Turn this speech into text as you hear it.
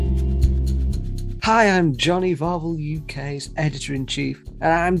Hi, I'm Johnny VAVEL UK's Editor-in-Chief,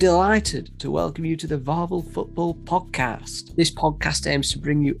 and I'm delighted to welcome you to the VAVEL Football Podcast. This podcast aims to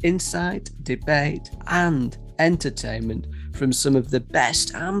bring you insight, debate, and entertainment from some of the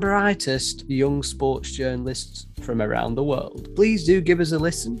best and brightest young sports journalists from around the world. Please do give us a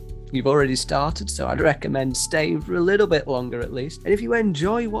listen. You've already started, so I'd recommend staying for a little bit longer at least. And if you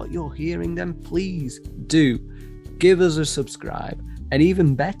enjoy what you're hearing, then please do give us a subscribe. And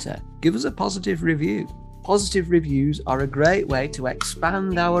even better, give us a positive review. Positive reviews are a great way to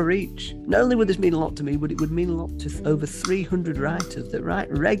expand our reach. Not only would this mean a lot to me, but it would mean a lot to over 300 writers that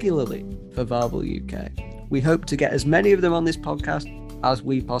write regularly for VAVEL UK. We hope to get as many of them on this podcast as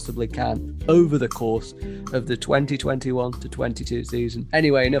we possibly can over the course of the 2021 to 22 season.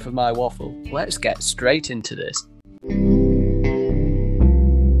 Anyway, enough of my waffle. Let's get straight into this.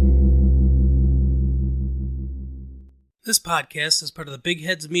 This podcast is part of the Big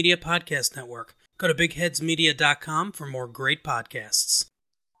Heads Media Podcast Network. Go to bigheadsmedia.com for more great podcasts.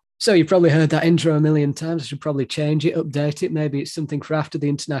 So you've probably heard that intro a million times. I should probably change it, update it. Maybe it's something for after the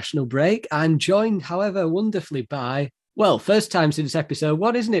international break. I'm joined, however, wonderfully by, well, first time since episode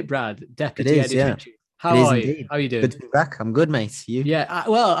 1, isn't it, Brad? Deputy Editor-in-Chief. How are you? How are you doing? Good to be back. I'm good, mate. You? Yeah,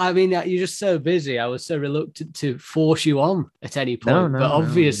 you're just so busy. I was so reluctant to force you on at any point. But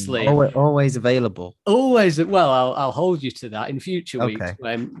obviously... Always available. Always. Well, I'll hold you to that in future weeks.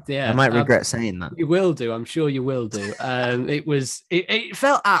 Okay. I might regret saying that. You will do. I'm sure you will do. It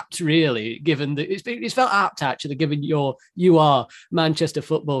felt apt, really, given that it's felt apt, actually, given you are Manchester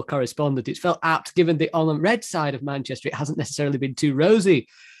football correspondent. It's felt apt, given the on the red side of Manchester, it hasn't necessarily been too rosy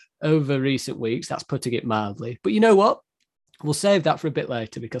over recent weeks. That's putting it mildly. But you know what? We'll save that for a bit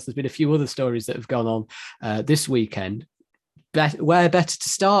later because there's been a few other stories that have gone on this weekend. Where better to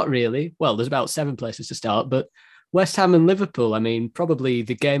start, really? Well, there's about 7 places to start, but West Ham and Liverpool, I mean, probably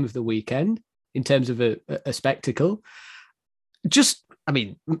the game of the weekend in terms of a spectacle.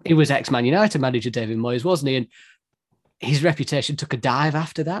 It was ex-Man United manager David Moyes, wasn't he? And his reputation took a dive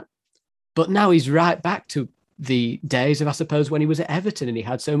after that. But now he's right back to the days of, I suppose, when he was at Everton and he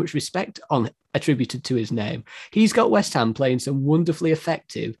had so much respect attributed to his name. He's got West Ham playing some wonderfully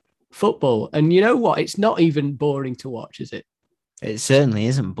effective football. And you know what? It's not even boring to watch, is it? It certainly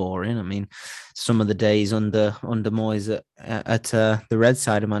isn't boring. I mean, some of the days under Moyes at the red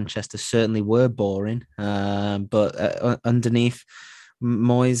side of Manchester certainly were boring. But underneath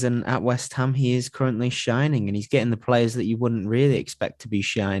Moyes and at West Ham, he is currently shining, and he's getting the players that you wouldn't really expect to be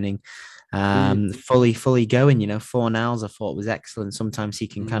shining. Fully going, 4-0 I thought was excellent. Sometimes he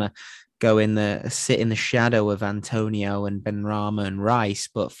can kind of go sit in the shadow of Antonio and Benrahma and Rice,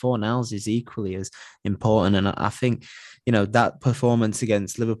 but 4-0 is equally as important. And I think, that performance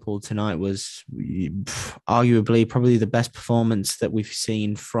against Liverpool tonight was arguably probably the best performance that we've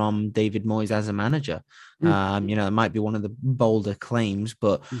seen from David Moyes as a manager. It might be one of the bolder claims,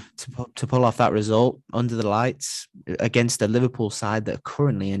 but to pull off that result under the lights against a Liverpool side that are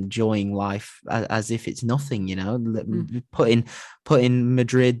currently enjoying life as if it's nothing, putting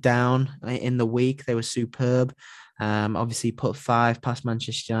Madrid down in the week, they were superb. Obviously put 5 past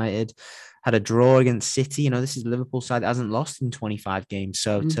Manchester United, had a draw against City. This is a Liverpool side that hasn't lost in 25 games.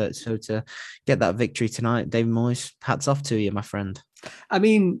 So to get that victory tonight, David Moyes, hats off to you, my friend. I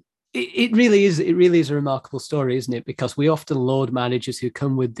mean, it really is a remarkable story, isn't it? Because we often laud managers who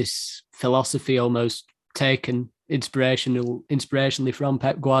come with this philosophy almost taken inspirationally from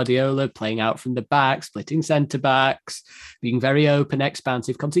Pep Guardiola, playing out from the back, splitting centre backs, being very open,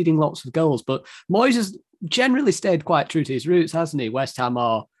 expansive, conceding lots of goals. But Moyes has generally stayed quite true to his roots, hasn't he? West Ham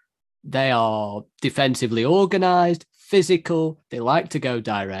are defensively organised, physical, they like to go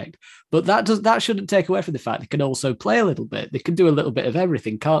direct, but that shouldn't take away from the fact they can also play a little bit. They can do a little bit of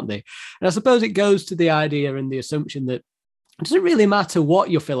everything, can't they? And I suppose it goes to the idea and the assumption that it doesn't really matter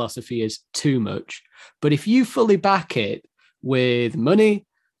what your philosophy is too much, but if you fully back it with money,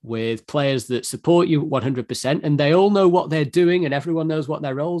 with players that support you 100%, and they all know what they're doing and everyone knows what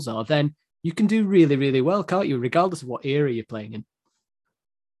their roles are, then you can do really, really well, can't you? Regardless of what era you're playing in.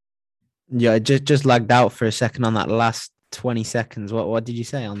 Yeah, just lagged out for a second on that last 20 seconds. What did you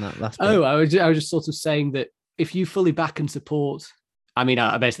say on that last bit? I was just sort of saying that if you fully back and support, I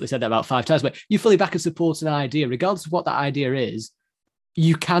basically said that about 5 times, but you fully back and support an idea, regardless of what that idea is,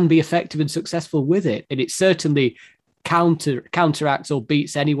 you can be effective and successful with it. And it certainly counteracts or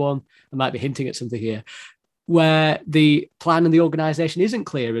beats anyone. I might be hinting at something here, where the plan and the organisation isn't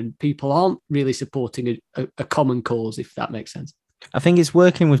clear and people aren't really supporting a common cause, if that makes sense. I think it's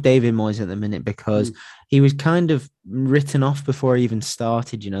working with David Moyes at the minute because he was kind of written off before he even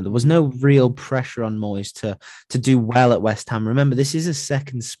started. You know, there was no real pressure on Moyes to do well at West Ham. Remember, this is a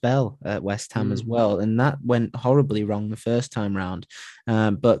second spell at West Ham as well, and that went horribly wrong the first time round.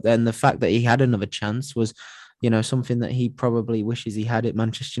 But then the fact that he had another chance was, you know, something that he probably wishes he had at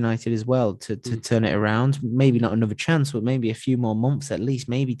Manchester United as well to turn it around. Maybe not another chance, but maybe a few more months at least,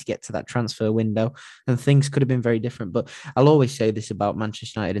 maybe to get to that transfer window, and things could have been very different. But I'll always say this about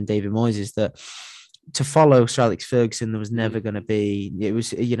Manchester United and David Moyes is that to follow Sir Alex Ferguson, there was never going to be. It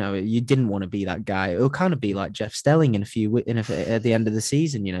was, you know, you didn't want to be that guy. It'll kind of be like Jeff Stelling at the end of the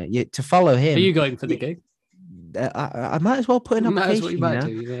season. You know, to follow him. Are you going for the gig? I might as well put an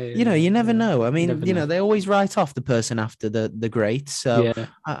application. You know, you never know. I mean, you know, they always write off the person after the great. So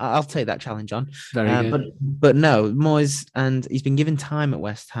I'll take that challenge on. Very good. But no, Moyes, and he's been given time at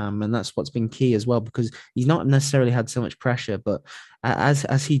West Ham, and that's what's been key as well, because he's not necessarily had so much pressure, but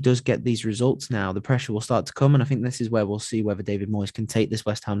as he does get these results now, the pressure will start to come, and I think this is where we'll see whether David Moyes can take this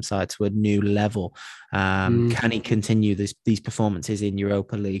West Ham side to a new level. Can he continue these performances in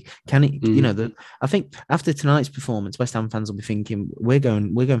Europa League? Can he? You know, I think after tonight's performance, West Ham fans will be thinking we're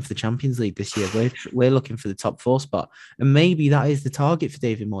going for the Champions League this year. We're looking for the top 4 spot, and maybe that is the target for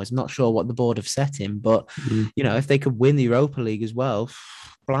David Moyes. I'm not sure what the board have set him, but you know, if they could win the Europa League as well.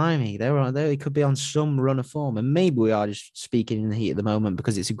 Blimey, they could be on some run of form, and maybe we are just speaking in the heat at the moment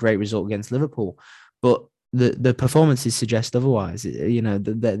because it's a great result against Liverpool, but the performances suggest otherwise. You know,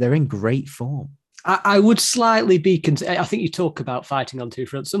 they're in great form. I would slightly be. I think you talk about fighting on two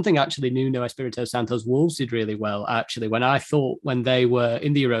fronts. Something actually Nuno Espirito Santo's Wolves did really well. Actually, when they were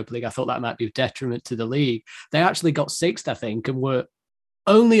in the Europa League, I thought that might be a detriment to the league. They actually got 6th, I think, and were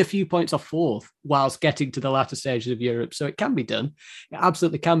only a few points off 4th whilst getting to the latter stages of Europe. So it can be done. It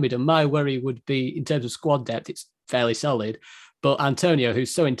absolutely can be done. My worry would be in terms of squad depth, it's fairly solid. But Antonio, who's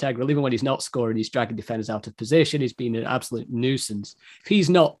so integral, even when he's not scoring, he's dragging defenders out of position. He's been an absolute nuisance. If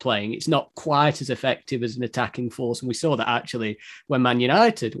he's not playing, it's not quite as effective as an attacking force. And we saw that actually when Man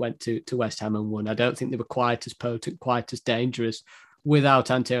United went to West Ham and won. I don't think they were quite as potent, quite as dangerous without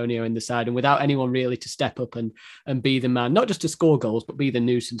Antonio in the side and without anyone really to step up and be the man, not just to score goals, but be the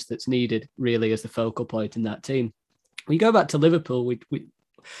nuisance that's needed really as the focal point in that team. When you go back to Liverpool, we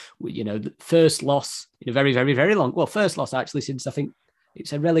you know, the first loss in a very, very, very long, first loss actually since I think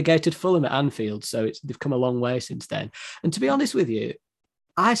it's a relegated Fulham at Anfield. So they've come a long way since then. And to be honest with you,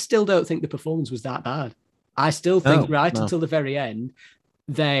 I still don't think the performance was that bad. I still think until the very end,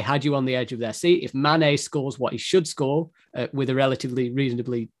 they had you on the edge of their seat. If Mane scores what he should score with a relatively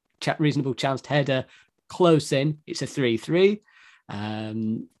reasonable chanced header close in, it's a 3-3.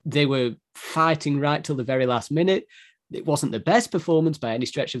 They were fighting right till the very last minute. It wasn't the best performance by any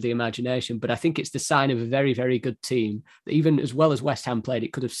stretch of the imagination, but I think it's the sign of a very, very good team that even as well as West Ham played,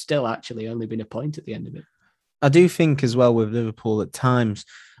 it could have still actually only been a point at the end of it. I do think as well with Liverpool at times,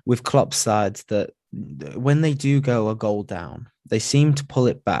 with Klopp's sides, that when they do go a goal down, they seem to pull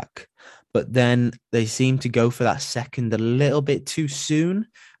it back, but then they seem to go for that second a little bit too soon.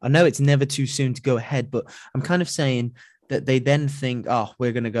 I know it's never too soon to go ahead, but I'm kind of saying that they then think,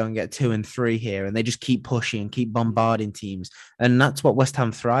 we're going to go and get 2 and 3 here. And they just keep pushing and keep bombarding teams. And that's what West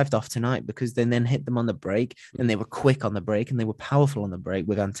Ham thrived off tonight, because they then hit them on the break and they were quick on the break and they were powerful on the break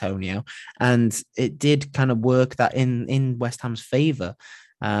with Antonio. And it did kind of work that in West Ham's favour.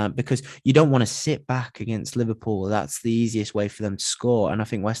 Because you don't want to sit back against Liverpool. That's the easiest way for them to score. And I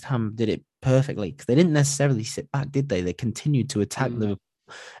think West Ham did it perfectly, because they didn't necessarily sit back, did they? They continued to attack Liverpool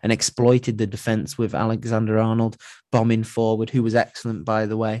and exploited the defence with Alexander-Arnold bombing forward, who was excellent, by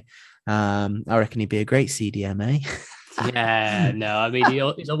the way. I reckon he'd be a great CDM. Yeah, no, I mean,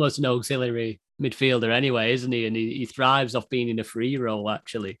 he's almost an auxiliary midfielder anyway, isn't he? And he thrives off being in a free role,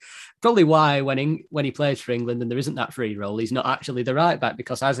 actually. Probably why when he plays for England and there isn't that free role, he's not actually the right back,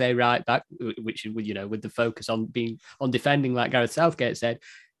 because as a right back, which, you know, with the focus on defending, like Gareth Southgate said,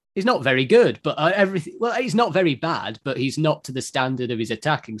 he's not very good, but he's not very bad, but he's not to the standard of his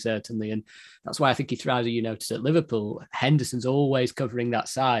attacking, certainly. And that's why I think he thrives, you notice at Liverpool. Henderson's always covering that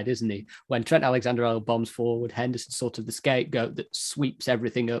side, isn't he? When Trent Alexander-Arnold bombs forward, Henderson's sort of the scapegoat that sweeps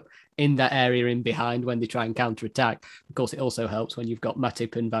everything up in that area in behind when they try and counter-attack. Of course, it also helps when you've got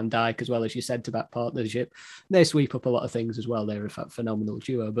Matip and Van Dijk, as well as your centre-back partnership. They sweep up a lot of things as well. They're a phenomenal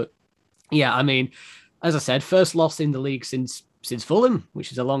duo. But yeah, I mean, as I said, first loss in the league since Fulham,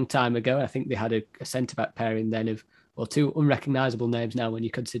 which is a long time ago. I think they had a centre-back pairing then of, well, 2 unrecognisable names now when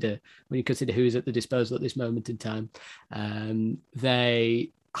you consider who is at the disposal at this moment in time.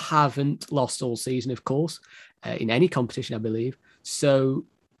 They haven't lost all season, of course, in any competition, I believe. So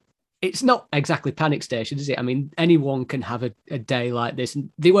it's not exactly panic station, is it? I mean, anyone can have a day like this,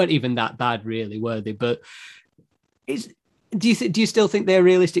 and they weren't even that bad, really, were they? But do you still think they're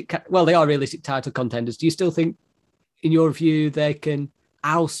realistic? Well, they are realistic title contenders. Do you still think, in your view, they can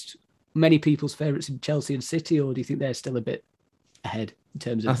oust many people's favourites in Chelsea and City, or do you think they're still a bit ahead in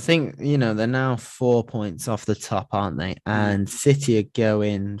terms of? I think, they're now 4 points off the top, aren't they? And City are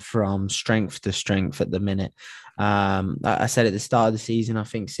going from strength to strength at the minute. I said at the start of the season, I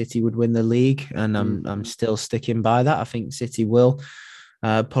think City would win the league, and I'm still sticking by that. I think City will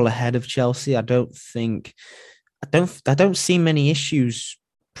pull ahead of Chelsea. I don't see many issues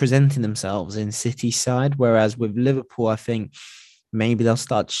presenting themselves in City's side, whereas with Liverpool, I think maybe they'll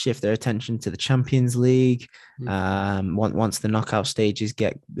start to shift their attention to the Champions League once the knockout stages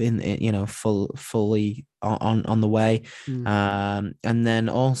get in fully on the way. And then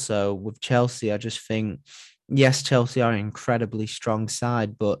also with Chelsea, I just think, yes, Chelsea are an incredibly strong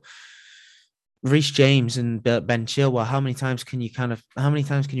side, but Reece James and Ben Chilwell, how many times can you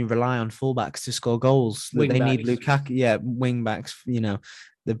rely on fullbacks to score goals? They need Lukaku, wing backs,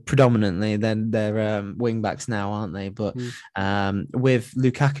 they're predominantly they're wing backs now, aren't they? But with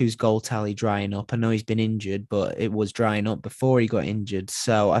Lukaku's goal tally drying up, I know he's been injured, but it was drying up before he got injured.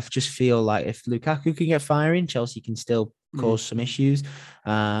 So I just feel like if Lukaku can get firing, Chelsea can still cause some issues.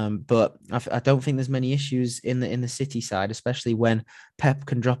 But I don't think there's many issues in the City side, especially when Pep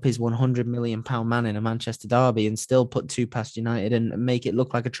can drop his £100 million man in a Manchester derby and still put 2 past United and make it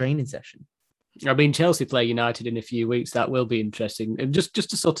look like a training session. I mean, Chelsea play United in a few weeks. That will be interesting. And just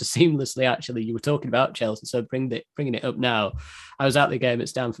to sort of seamlessly, actually, you were talking about Chelsea, so bringing it up now. I was at the game at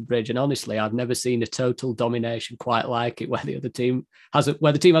Stamford Bridge, and honestly, I've never seen a total domination quite like it, where the team hasn't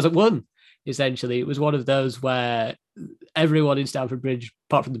won. Essentially, it was one of those where everyone in Stamford Bridge,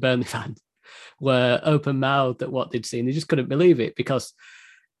 apart from the Burnley fans, were open-mouthed at what they'd seen. They just couldn't believe it, because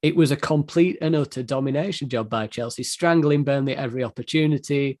it was a complete and utter domination job by Chelsea, strangling Burnley at every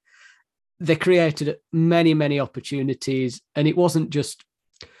opportunity. They created many, many opportunities, and it wasn't just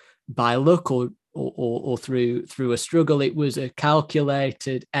by luck or through a struggle. It was a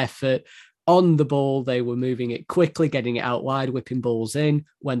calculated effort on the ball. They were moving it quickly, getting it out wide, whipping balls in.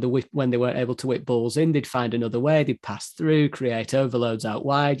 When they weren't able to whip balls in, they'd find another way. They'd pass through, create overloads out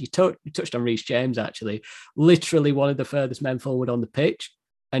wide. You touched on Reece James, actually, literally one of the furthest men forward on the pitch,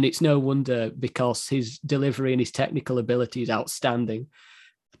 and it's no wonder, because his delivery and his technical ability is outstanding.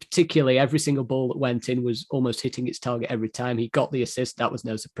 Particularly, every single ball that went in was almost hitting its target every time. He got the assist. That was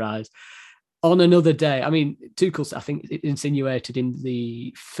no surprise. On another day, I mean, Tuchel, I think, insinuated in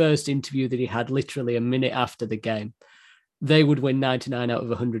the first interview that he had literally a minute after the game, they would win 99 out of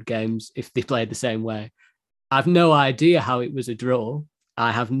 100 games if they played the same way. I've no idea how it was a draw.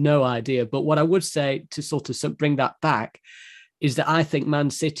 I have no idea. But what I would say, to sort of bring that back, is that I think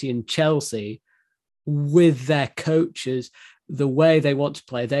Man City and Chelsea, with their coaches, the way they want to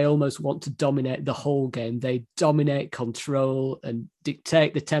play, they almost want to dominate the whole game. They dominate, control, and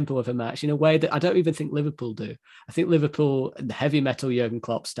dictate the tempo of a match in a way that I don't even think Liverpool do. I think Liverpool, the heavy metal Jurgen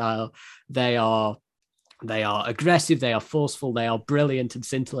Klopp style, they are aggressive, they are forceful, they are brilliant and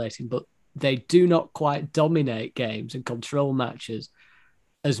scintillating, but they do not quite dominate games and control matches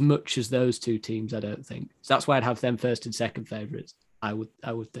as much as those two teams, I don't think. So that's why I'd have them first and second favourites, I would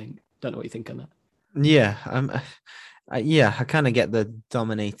think. Don't know what you think on that. Yeah, I kind of get the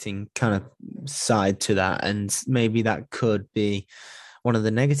dominating kind of side to that, and maybe that could be one of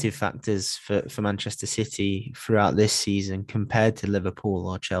the negative factors for Manchester City throughout this season compared to Liverpool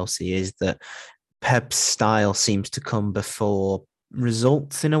or Chelsea, is that Pep's style seems to come before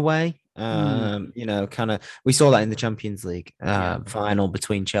results in a way. Kind of, we saw that in the Champions League final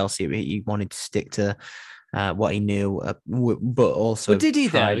between Chelsea. He wanted to stick to what he knew, but also did he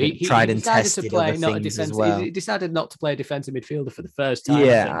though? He tried and tested to play other not things a defensive. as well. He decided not to play a defensive midfielder for the first time.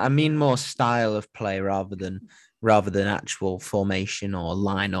 Yeah, I mean more style of play rather than actual formation or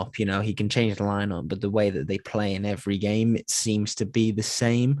lineup. He can change the lineup, but the way that they play in every game, it seems to be the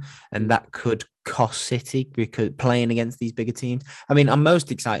same, and that could cost City, because playing against these bigger teams. I mean, I'm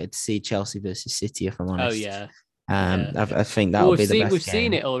most excited to see Chelsea versus City, if I'm honest. Oh yeah. I think that will be the best. We've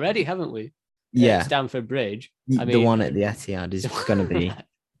seen it already, haven't we? Yeah, Stamford Bridge. I the one at the Etihad is going to be.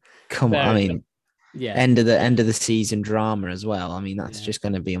 Come on, I mean, yeah, end of the season drama as well. I mean, that's just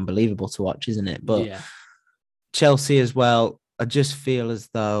going to be unbelievable to watch, isn't it? But Chelsea as well, I just feel as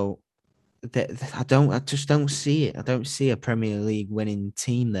though I just don't see it. I don't see a Premier League winning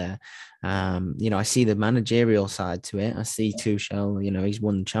team there. I see the managerial side to it. I see Tuchel, he's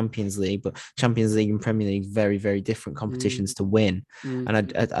won the Champions League, but Champions League and Premier League, very, very different competitions to win. And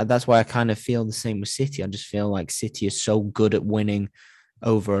I that's why I kind of feel the same with City. I just feel like City is so good at winning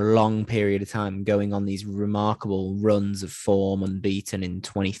over a long period of time, going on these remarkable runs of form, unbeaten in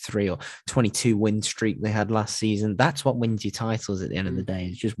 23 or 22 win streak they had last season. That's what wins you titles at the end of the day.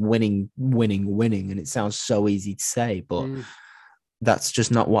 It's just winning. And it sounds so easy to say, but that's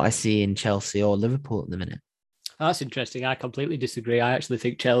just not what I see in Chelsea or Liverpool at the minute. That's interesting. I completely disagree. I actually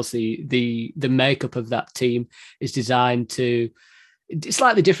think Chelsea, the makeup of that team is designed to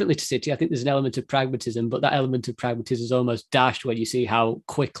slightly differently to City. I think there's an element of pragmatism, but that element of pragmatism is almost dashed when you see how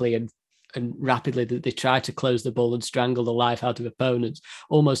quickly and rapidly that they try to close the ball and strangle the life out of opponents,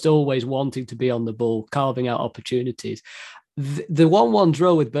 almost always wanting to be on the ball, carving out opportunities. The 1-1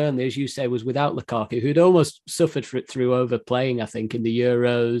 draw with Burnley, as you say, was without Lukaku, who'd almost suffered for it through overplaying, I think, in the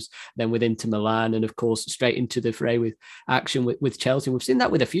Euros, then with Inter Milan, and of course, straight into the fray with action with Chelsea. We've seen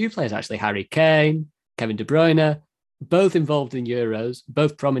that with a few players, actually. Harry Kane, Kevin De Bruyne, both involved in Euros,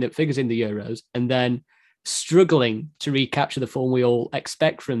 both prominent figures in the Euros, and then struggling to recapture the form we all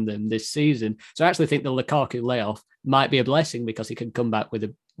expect from them this season. So I actually think the Lukaku layoff might be a blessing because he can come back with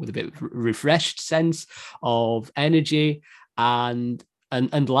a bit of refreshed sense of energy and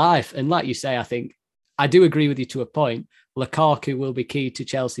life. And like you say, I think I do agree with you to a point. Lukaku will be key to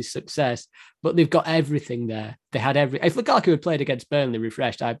Chelsea's success, but they've got everything there. They had if Lukaku had played against Burnley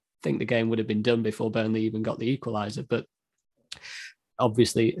refreshed, I think the game would have been done before Burnley even got the equaliser. But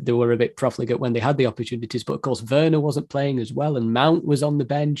obviously they were a bit profligate when they had the opportunities. But of course, Werner wasn't playing as well, and Mount was on the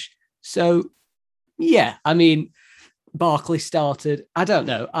bench. So yeah, I mean, Barkley started. I don't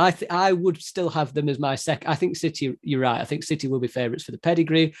know. I would still have them as my second. I think City, you're right. I think City will be favourites for the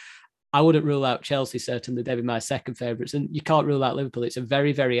pedigree. I wouldn't rule out Chelsea, certainly. They'd be my second favourites. And you can't rule out Liverpool. It's a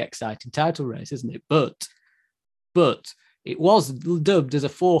very, very exciting title race, isn't it? But it was dubbed as a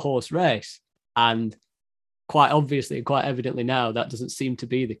 4-horse race. And quite obviously and quite evidently now, that doesn't seem to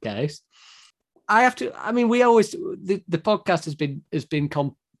be the case. The podcast has been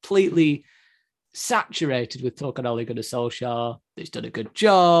completely saturated with talking Ole Gunnar Solskjaer. He's done a good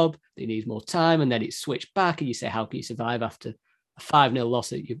job. He needs more time. And then it's switched back. And you say, how can you survive after a 5-0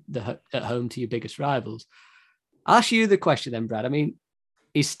 loss at home to your biggest rivals? I'll ask you the question then, Brad. I mean,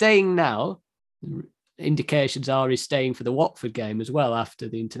 he's staying now. Indications are he's staying for the Watford game as well after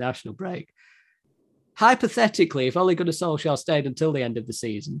the international break. Hypothetically, if Ole Gunnar Solskjaer stayed until the end of the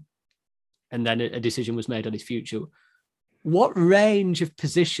season and then a decision was made on his future, what range of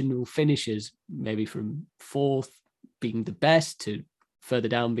positional finishes, maybe from 4th being the best to further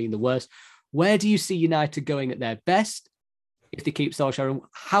down being the worst, where do you see United going at their best if they keep Solskjaer? And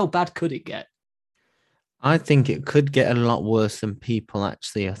how bad could it get? I think it could get a lot worse than people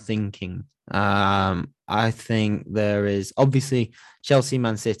actually are thinking. I think there is obviously Chelsea,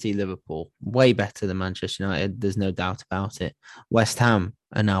 Man City, Liverpool, way better than Manchester United. There's no doubt about it. West Ham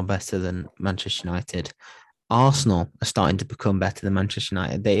are now better than Manchester United. Arsenal are starting to become better than Manchester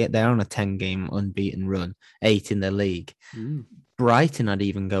United. They're on a 10-game unbeaten run, 8 in the league. Brighton, I'd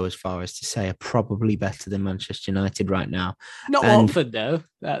even go as far as to say, are probably better than Manchester United right now. Not Watford, though.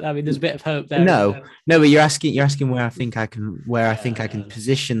 I mean, there's a bit of hope there. No, but you're asking where I think I can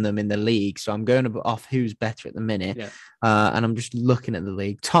position them in the league. So I'm going off who's better at the minute, and I'm just looking at the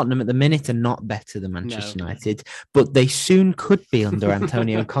league. Tottenham at the minute are not better than Manchester United, but they soon could be under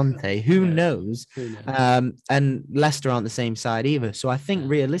Antonio Conte. Who knows? And Leicester aren't the same side either. So I think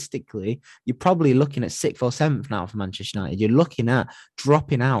realistically, you're probably looking at 6th or 7th now for Manchester United. You're looking at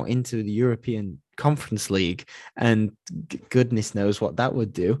dropping out into the European Conference League, and goodness knows what that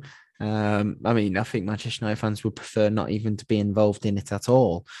would do. I mean, I think Manchester United fans would prefer not even to be involved in it at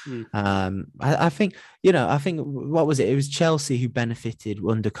all. I think what was it? It was Chelsea who benefited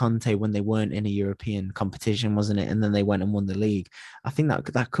under Conte when they weren't in a European competition, wasn't it? And then they went and won the league. I think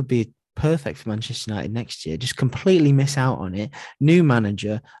that could be perfect for Manchester United next year. Just completely miss out on it. New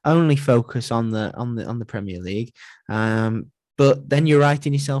manager, only focus on the Premier League. But then you're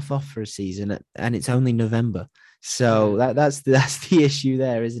writing yourself off for a season, and it's only November. So that's the issue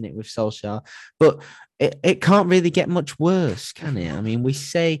there, isn't it, with Solskjaer? But it can't really get much worse, can it? I mean, we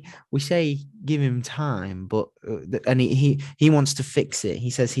say give him time, but and he wants to fix it.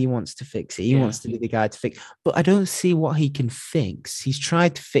 He says he wants to fix it. He wants to be the guy to fix. But I don't see what he can fix. He's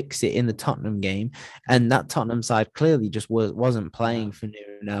tried to fix it in the Tottenham game, and that Tottenham side clearly just wasn't playing for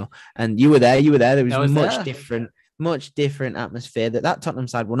Nuno. And you were there. There was much different atmosphere. That Tottenham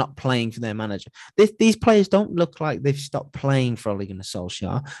side were not playing for their manager. These players don't look like they've stopped playing for Ole Gunnar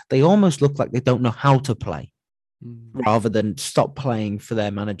Solskjaer. They almost look like they don't know how to play. rather than stop playing for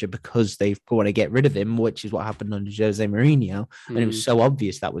their manager because they want to get rid of him, which is what happened under Jose Mourinho. And it was so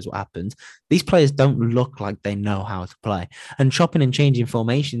obvious that was what happened. These players don't look like they know how to play. And chopping and changing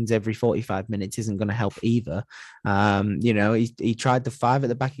formations every 45 minutes isn't going to help either. He tried the 5 at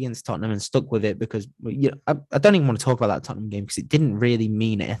the back against Tottenham and stuck with it because I don't even want to talk about that Tottenham game because it didn't really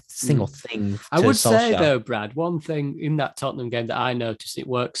mean a single thing. I would say, though, Brad, one thing in that Tottenham game that I noticed it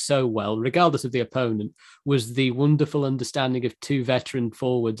worked so well, regardless of the opponent, was the wonderful understanding of 2 veteran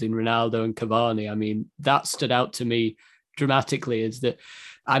forwards in Ronaldo and Cavani. I mean, that stood out to me dramatically.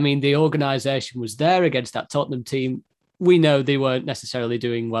 The organisation was there against that Tottenham team. We know they weren't necessarily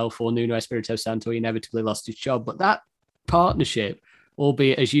doing well for Nuno Espirito Santo. He inevitably lost his job. But that partnership,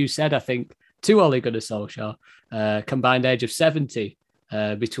 albeit, as you said, I think, to Ole Gunnar Solskjaer, combined age of 70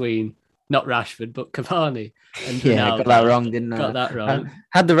 between not Rashford, but Cavani. And Ronaldo. Got that wrong, didn't I? Got that wrong.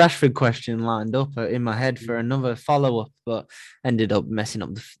 I had the Rashford question lined up in my head for another follow-up, but ended up messing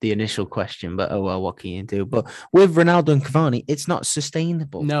up the initial question. But oh well, what can you do? But with Ronaldo and Cavani, it's not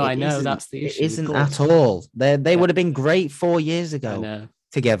sustainable. No, I know that's the issue. It isn't at all. They would have been great 4 years ago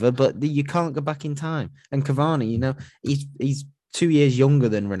together, but you can't go back in time. And Cavani, he's 2 years younger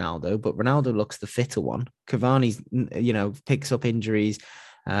than Ronaldo, but Ronaldo looks the fitter one. Cavani's, picks up injuries.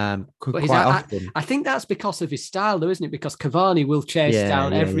 Quite often. I think that's because of his style, though, isn't it? Because Cavani will chase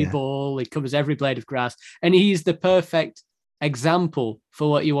down every ball, he covers every blade of grass, and he's the perfect example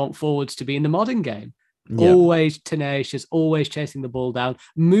for what you want forwards to be in the modern game. Yep. Always tenacious, always chasing the ball down,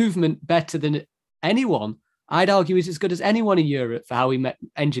 movement better than anyone. I'd argue he's as good as anyone in Europe for how he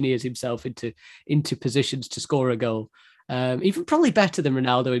engineers himself into positions to score a goal. Even probably better than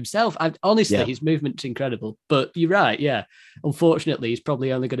Ronaldo himself. Honestly, his movement's incredible. But you're right, yeah. Unfortunately, he's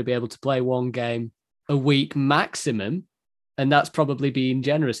probably only going to be able to play one game a week maximum. And that's probably being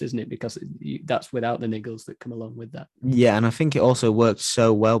generous, isn't it? Because that's without the niggles that come along with that. Yeah, and I think it also works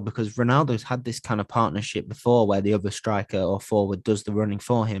so well because Ronaldo's had this kind of partnership before where the other striker or forward does the running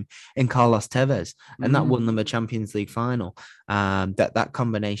for him in Carlos Tevez. And that won them a Champions League final. That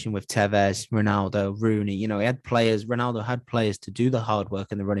combination with Tevez, Ronaldo, Rooney, Ronaldo had players to do the hard work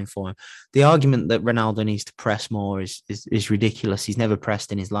and the running for him. The argument that Ronaldo needs to press more is ridiculous. He's never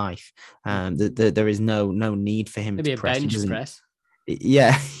pressed in his life. There is no need for him to press. Press.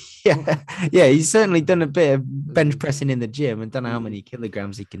 Yeah. He's certainly done a bit of bench pressing in the gym and don't know how many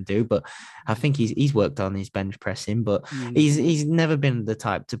kilograms he can do, but I think he's worked on his bench pressing, but he's never been the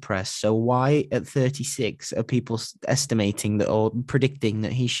type to press. So why at 36 are people estimating that or predicting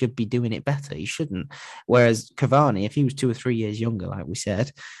that he should be doing it better? He shouldn't. Whereas Cavani, if he was 2 or 3 years younger, like we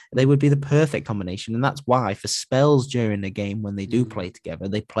said, they would be the perfect combination. And that's why for spells during the game, when they do play together,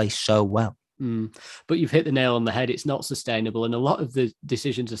 they play so well. But you've hit the nail on the head. It's not sustainable. And a lot of the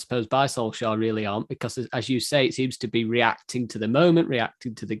decisions, I suppose, by Solskjaer really aren't, because as you say, it seems to be reacting to the moment,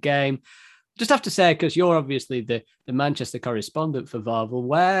 reacting to the game. Just have to say, because you're obviously the Manchester correspondent for VAVEL,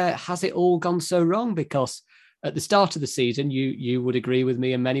 where has it all gone so wrong? Because at the start of the season, you would agree with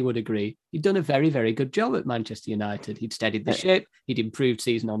me and many would agree, he'd done a very, very good job at Manchester United. He'd steadied the ship. He'd improved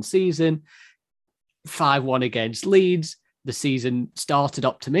season on season. 5-1 against Leeds. The season started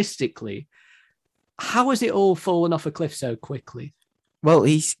optimistically. How has it all fallen off a cliff so quickly? Well,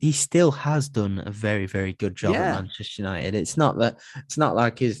 he still has done a very, very good job at Manchester United. It's not like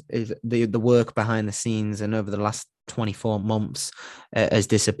the work behind the scenes and over the last 24 months has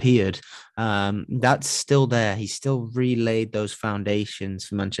disappeared. That's still there. He's still relayed those foundations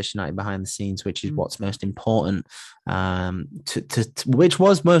for Manchester United behind the scenes, which is what's most important. Which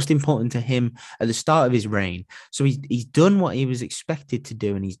was most important to him at the start of his reign. So he's done what he was expected to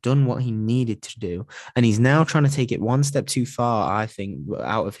do, and he's done what he needed to do, and he's now trying to take it one step too far, I think,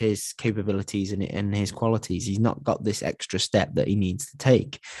 out of his capabilities and his qualities. He's not got this extra step that he needs to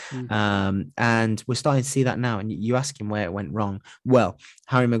take. And we're starting to see that now. And you ask him where it went wrong. Well,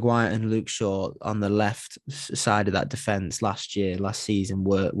 Harry Maguire and Luke Shaw on the left side of that defense last season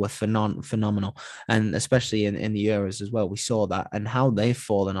were phenomenal, and especially in the Euros as well, we saw that, and how they've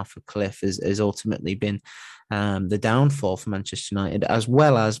fallen off a cliff has ultimately been the downfall for Manchester United, as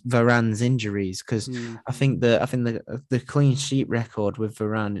well as Varane's injuries. Because I think the clean sheet record with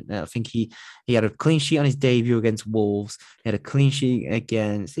Varane, I think he had a clean sheet on his debut against Wolves. He had a clean sheet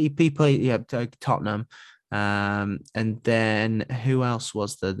against he played Tottenham. And then who else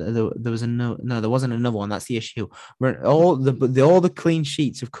was there? There was there wasn't another one. That's the issue. All the clean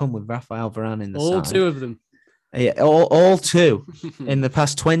sheets have come with Rafael Varane in the side. All 2 of them. Yeah, all two in the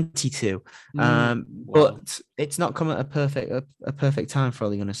past 22. Wow. But it's not come at a perfect time for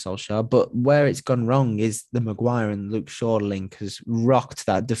Ole Gunnar Solskjaer. But where it's gone wrong is the Maguire and Luke Shaw link has rocked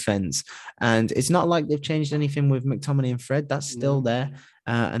that defense. And it's not like they've changed anything with McTominay and Fred. That's still there.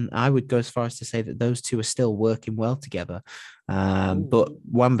 And I would go as far as to say that those two are still working well together. But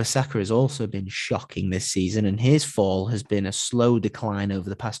Wan-Bissaka has also been shocking this season, and his fall has been a slow decline over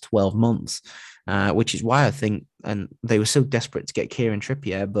the past 12 months. Which is why I think, and they were so desperate to get Kieran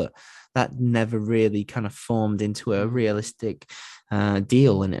Trippier, but that never really kind of formed into a realistic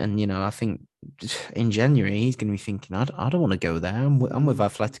deal. And you know, I think in January he's going to be thinking, I don't want to go there. I'm with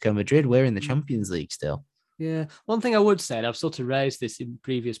Atletico Madrid. We're in the Champions League still. Yeah. One thing I would say, and I've sort of raised this in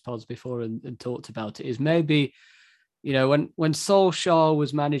previous pods before and talked about it, is maybe, you know, when Solskjaer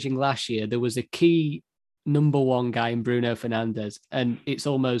was managing last year, there was a key number one guy in Bruno Fernandes, and it's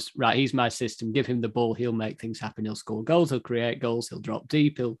almost right. He's my system. Give him the ball, he'll make things happen. He'll score goals. He'll create goals. He'll drop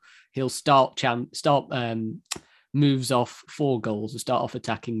deep. He'll start moves off for goals, or start off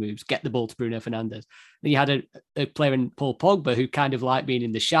attacking moves. Get the ball to Bruno Fernandes. Then you had a player in Paul Pogba who kind of liked being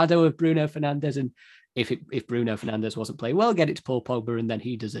in the shadow of Bruno Fernandes, and if Bruno Fernandes wasn't playing well, get it to Paul Pogba, and then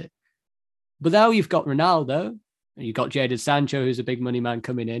he does it. But now you've got Ronaldo, and you've got Jadon Sancho, who's a big money man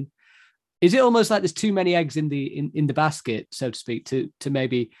coming in. Is it almost like there's too many eggs in the basket, so to speak, to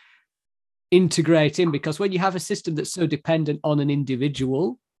maybe integrate in? Because when you have a system that's so dependent on an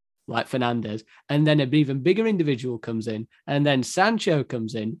individual like Fernandes, and then an even bigger individual comes in, and then Sancho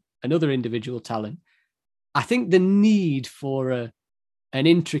comes in, another individual talent, I think the need for an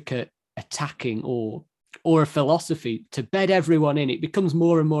intricate attacking or a philosophy to bed everyone in, it becomes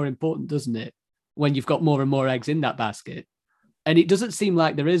more and more important, doesn't it? When you've got more and more eggs in that basket. And it doesn't seem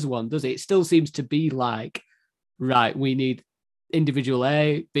like there is one, does it? It still seems to be like, right, we need individual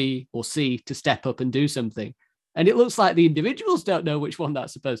A, B, or C to step up and do something. And it looks like the individuals don't know which one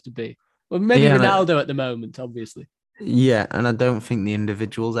that's supposed to be. Well, maybe Ronaldo at the moment, obviously. Yeah, and I don't think the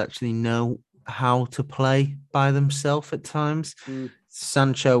individuals actually know how to play by themselves at times.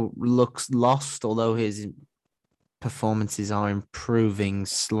 Sancho looks lost, although his performances are improving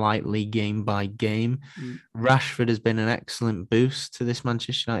slightly game by game. Rashford has been an excellent boost to this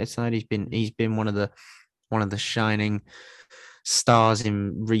Manchester United side. He's been one of the shining stars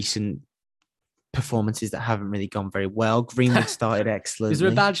in recent performances that haven't really gone very well. Greenwood started excellently. Is there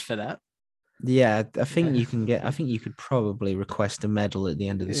a badge for that? Yeah, I think you can get. I think you could probably request a medal at the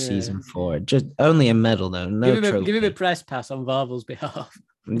end of the season for it. Just only a medal though, no trophy. Give him a press pass on VAVEL's behalf.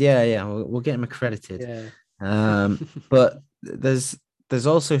 Yeah, we'll get him accredited. But there's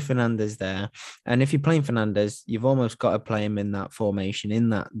also Fernandes there, and if you're playing Fernandes, you've almost got to play him in that formation, in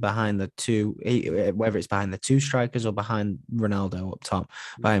that behind the two, whether it's behind the two strikers or behind Ronaldo up top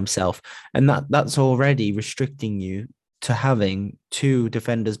by himself, and that's already restricting you to having two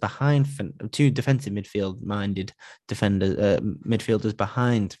defenders behind, two defensive midfielders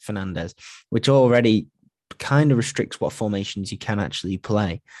behind Fernandes, which already kind of restricts what formations you can actually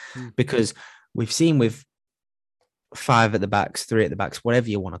play, because we've seen with 5 at the backs, 3 at the backs, whatever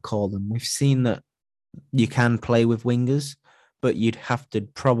you want to call them, we've seen that you can play with wingers, but you'd have to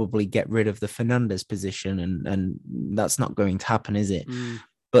probably get rid of the Fernandes position, and that's not going to happen, is it?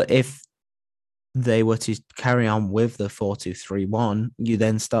 But if they were to carry on with the 4-2-3-1, you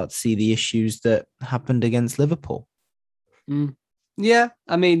then start to see the issues that happened against Liverpool. Yeah,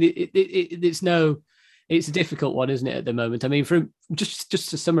 I mean, it's a difficult one, isn't it, at the moment? I mean, from just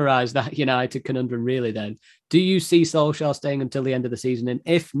to summarise that United conundrum, really, then, do you see Solskjaer staying until the end of the season? And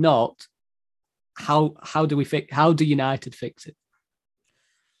if not, how do United fix it?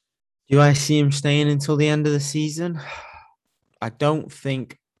 Do I see him staying until the end of the season? I don't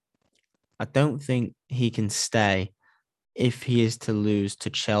think he can stay if he is to lose to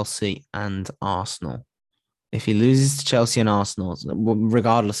Chelsea and Arsenal. If he loses to Chelsea and Arsenal,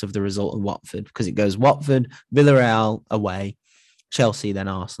 regardless of the result of Watford, because it goes Watford, Villarreal away, Chelsea, then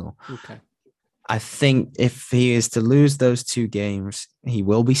Arsenal. Okay. I think if he is to lose those 2 games, he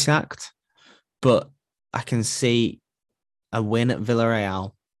will be sacked. But I can see a win at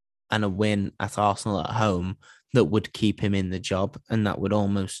Villarreal and a win at Arsenal at home that would keep him in the job, and that would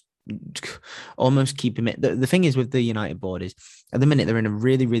almost keep him in. The thing is with the United board is at the minute they're in a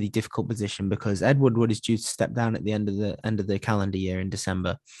really, really difficult position because Ed Woodward is due to step down at the end of the calendar year in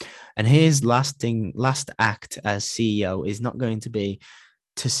December, and his last act as CEO is not going to be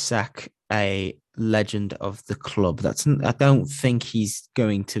to sack a legend of the club. I don't think he's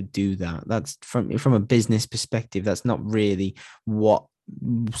going to do that. That's from a business perspective, that's not really what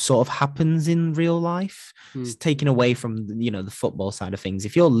sort of happens in real life. It's taken away from, the football side of things.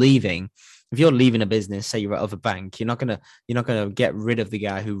 If you're leaving a business, say you're at a bank, you're not gonna get rid of the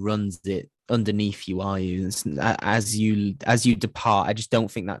guy who runs it underneath you, are you? As you depart, I just don't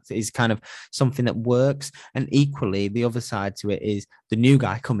think that is kind of something that works. And equally, the other side to it is the new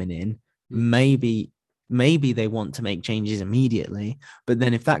guy coming in. Maybe they want to make changes immediately, but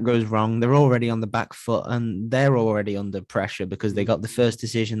then if that goes wrong, they're already on the back foot and they're already under pressure because they got the first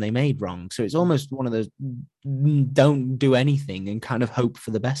decision they made wrong. So it's almost one of those don't do anything and kind of hope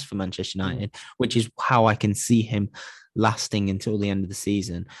for the best for Manchester United, which is how I can see him lasting until the end of the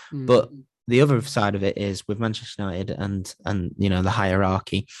season. But the other side of it is with Manchester United and the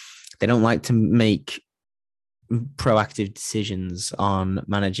hierarchy, they don't like to make proactive decisions on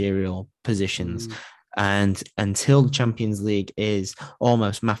managerial positions. And until the Champions League is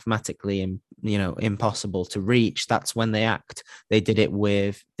almost mathematically, impossible to reach, that's when they act. They did it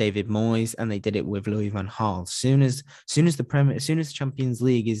with David Moyes and they did it with Louis van Gaal. As soon as the Champions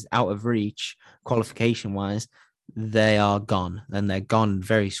League is out of reach, qualification wise, they are gone, and they're gone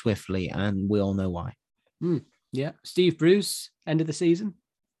very swiftly, and we all know why. Yeah, Steve Bruce, end of the season.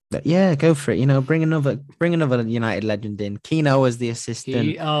 But yeah, go for it. Bring another United legend in. Keno as the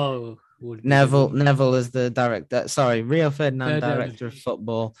assistant. Neville as the director. Sorry, Rio Ferdinand, director of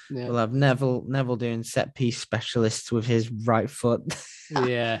football. Yeah. We'll have Neville doing set piece specialists with his right foot.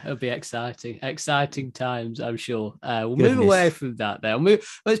 Yeah, it'll be exciting times, I'm sure. We'll move away from that now. Well,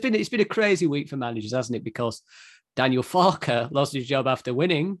 it's been a crazy week for managers, hasn't it? Because Daniel Farke lost his job after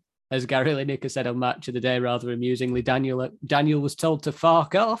winning, as Gary Lineker said on Match of the Day, rather amusingly. Daniel was told to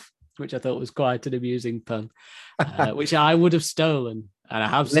fark off, which I thought was quite an amusing pun, which I would have stolen. And I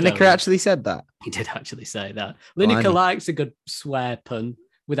have Lineker actually said that. He did actually say that. Lineker likes a good swear pun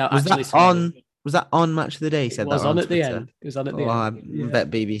without actually swearing. Was that on Match of the Day? He said it was on at the end. It was on at the end. I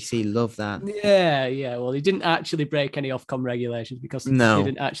bet BBC love that. Yeah. Well, he didn't actually break any Ofcom regulations because he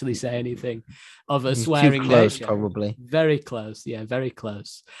didn't actually say anything of a swearing too close, nature. Probably. Very close. Yeah, very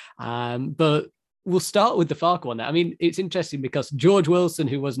close. But we'll start with the Farke one. I mean, it's interesting because George Wilson,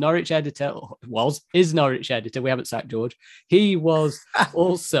 who was Norwich editor, is Norwich editor. We haven't sacked George. He was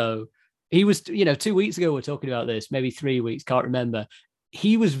also, 2 weeks ago, we were talking about this, maybe 3 weeks, can't remember.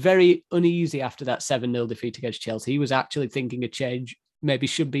 He was very uneasy after that 7-0 defeat against Chelsea. He was actually thinking a change maybe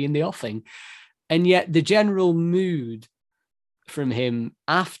should be in the offing. And yet the general mood from him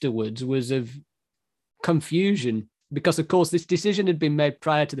afterwards was of confusion. Because, of course, this decision had been made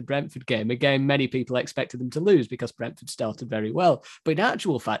prior to the Brentford game, a game many people expected them to lose because Brentford started very well. But in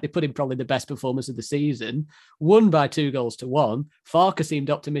actual fact, they put in probably the best performance of the season, won by 2-1. Farke seemed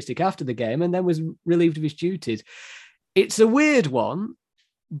optimistic after the game and then was relieved of his duties. It's a weird one,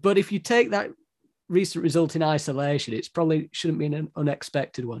 but if you take that recent result in isolation, it's probably shouldn't be an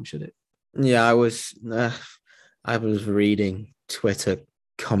unexpected one, should it? Yeah, I was reading Twitter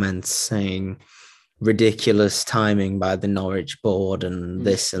comments saying ridiculous timing by the Norwich board and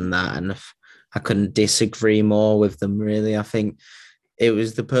this and that, and I couldn't disagree more with them, really. I think it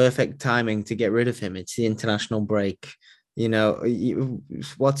was the perfect timing to get rid of him. It's the international break.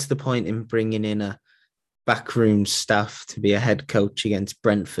 What's the point in bringing in a backroom staff to be a head coach against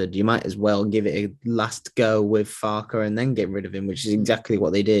Brentford? You might as well give it a last go with Farke and then get rid of him, which is exactly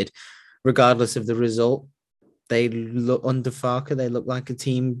what they did. Regardless of the result, they look under Farke, they look like a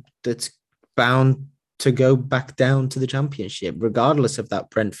team that's bound to go back down to the Championship, regardless of that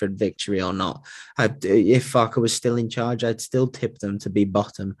Brentford victory or not. If Farke was still in charge, I'd still tip them to be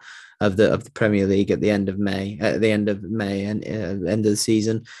bottom of the Premier League at the end of May and end of the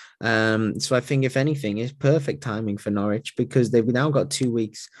season. So I think, if anything, it's perfect timing for Norwich because they've now got 2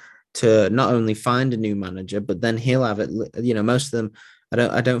 weeks to not only find a new manager, but then he'll have it. Most of them.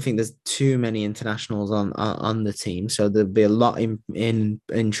 I don't think there's too many internationals on the team, so there'll be a lot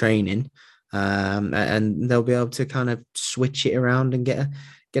in training. And they'll be able to kind of switch it around and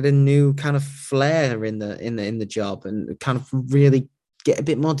get a new kind of flair in the job and kind of really get a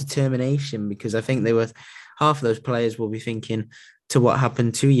bit more determination, because I think half of those players will be thinking to what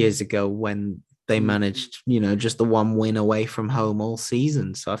happened 2 years ago when they managed, just the one win away from home all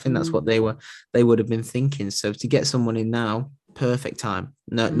season. So I think that's what they would have been thinking. So to get someone in now, perfect time.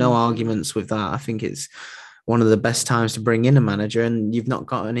 No arguments with that. I think it's one of the best times to bring in a manager, and you've not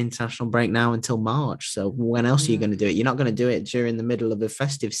got an international break now until March. So when else are you going to do it? You're not going to do it during the middle of a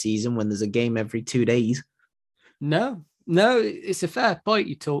festive season when there's a game every 2 days. No, it's a fair point.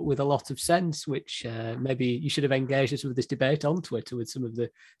 You talk with a lot of sense, which maybe you should have engaged us with this debate on Twitter with some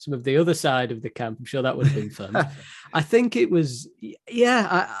of the other side of the camp. I'm sure that would have been fun. I think it was,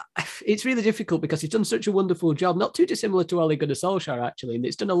 it's really difficult because he's done such a wonderful job, not too dissimilar to Ole Gunnar Solskjaer, actually, and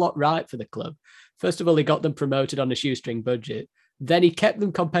it's done a lot right for the club. First of all, he got them promoted on a shoestring budget. Then he kept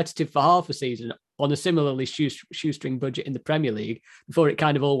them competitive for half a season on a similarly shoestring budget in the Premier League before it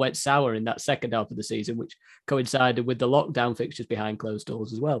kind of all went sour in that second half of the season, which coincided with the lockdown fixtures behind closed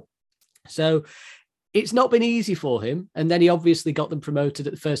doors as well. So it's not been easy for him. And then he obviously got them promoted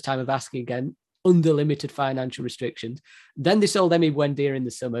at the first time of asking again, under limited financial restrictions. Then they sold Emi Buendia in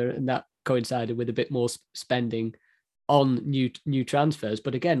the summer, and that coincided with a bit more spending on new transfers.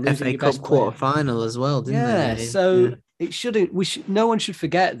 But again, losing FA your Cup best player. quarter-final as well, didn't they? So it shouldn't. No one should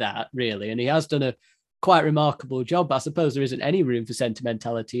forget that, really. And he has done a quite remarkable job. But I suppose there isn't any room for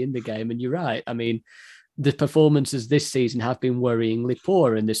sentimentality in the game. And you're right. I mean, the performances this season have been worryingly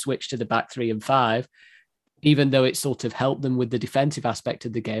poor, and the switch to the back 3 and 5, even though it sort of helped them with the defensive aspect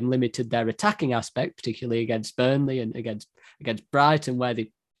of the game, limited their attacking aspect, particularly against Burnley and against Brighton, where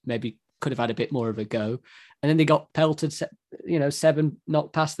they maybe could have had a bit more of a go. And then they got pelted, 7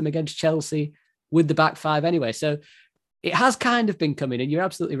 knocked past them against Chelsea with the back 5 anyway. So it has kind of been coming, and you're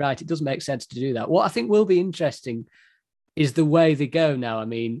absolutely right. It does make sense to do that. What I think will be interesting is the way they go now. I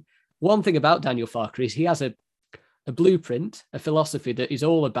mean, one thing about Daniel Farke is he has a blueprint, a philosophy that is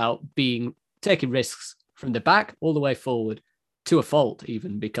all about taking risks from the back all the way forward, to a fault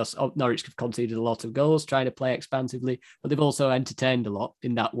even, because Norwich have conceded a lot of goals trying to play expansively, but they've also entertained a lot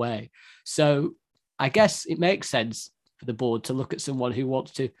in that way. So I guess it makes sense for the board to look at someone who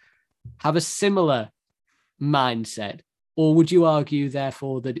wants to have a similar mindset. Or would you argue,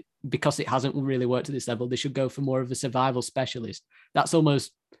 therefore, that because it hasn't really worked at this level, they should go for more of a survival specialist? That's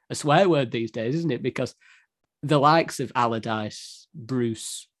almost a swear word these days, isn't it? Because the likes of Allardyce,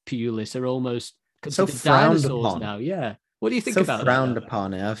 Bruce, Pulis are almost considered dinosaurs now. Yeah. What do you think about that? Frowned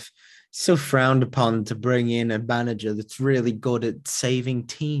upon it. I've so frowned upon to bring in a manager that's really good at saving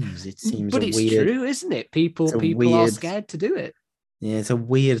teams. It seems, but it's true, isn't it? People are scared to do it. Yeah, it's a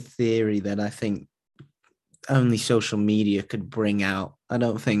weird theory that I think only social media could bring out. I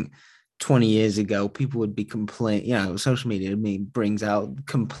don't think 20 years ago people would be social media brings out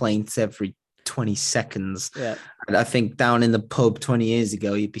complaints every 20 seconds. Yeah. And I think down in the pub 20 years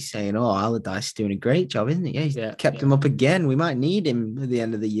ago, you'd be saying, oh, Allardyce is doing a great job, isn't he? Yeah, he's kept him up again. We might need him at the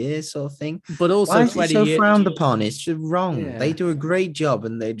end of the year, sort of thing. But also, why is it so frowned upon? It's just wrong. Yeah. They do a great job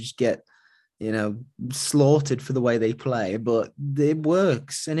and they just get, slaughtered for the way they play. But it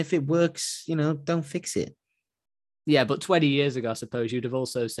works. And if it works, don't fix it. Yeah, but 20 years ago, I suppose you'd have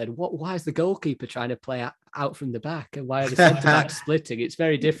also said, why is the goalkeeper trying to play out from the back? And why are the centre-backs splitting? It's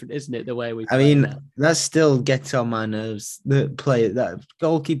very different, isn't it, the way we play now? That still gets on my nerves, that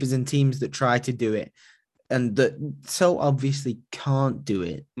goalkeepers and teams that try to do it and that so obviously can't do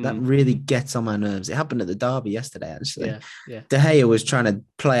it. That really gets on my nerves. It happened at the derby yesterday, actually. Yeah. De Gea was trying to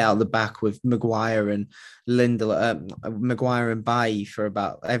play out the back with Maguire and Maguire and Bailly for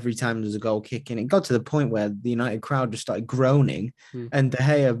about every time there was a goal kick. And it got to the point where the United crowd just started groaning and De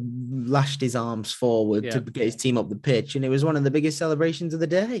Gea lashed his arms forward to get his team up the pitch. And it was one of the biggest celebrations of the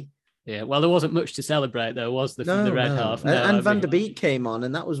day. Yeah, well, there wasn't much to celebrate, though, was there, from the red half? No, and Van der Beek came on,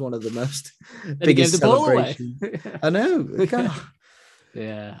 and that was one of the most biggest celebrations. I know. God.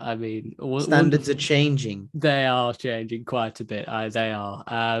 Yeah, I mean... Standards are changing. They are changing quite a bit. They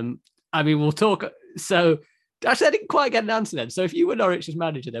are. We'll talk... So, actually, I didn't quite get an answer then. So if you were Norwich's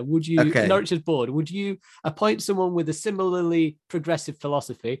manager then, Norwich's board, would you appoint someone with a similarly progressive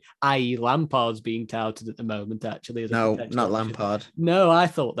philosophy, i.e. Lampard's being touted at the moment, actually? No, not Lampard. No, I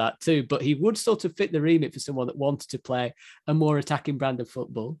thought that too, but he would sort of fit the remit for someone that wanted to play a more attacking brand of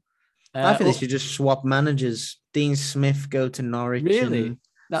football. I think they should just swap managers. Dean Smith go to Norwich. Really?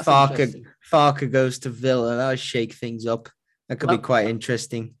 That's Farke goes to Villa. That would shake things up. That could be quite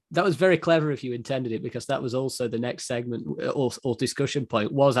interesting. That was very clever if you intended it, because that was also the next segment or discussion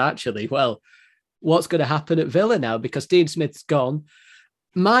point was actually, what's going to happen at Villa now? Because Dean Smith's gone.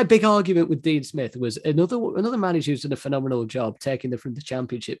 My big argument with Dean Smith was another manager who's done a phenomenal job taking them from the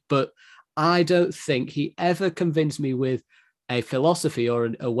Championship, but I don't think he ever convinced me with a philosophy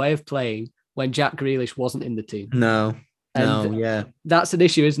or a way of playing when Jack Grealish wasn't in the team. No. That's an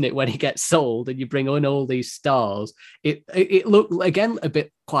issue, isn't it? When he gets sold and you bring on all these stars, it looked again a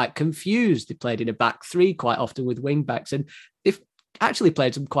bit quite confused. They played in a back 3 quite often with wing backs, and they've actually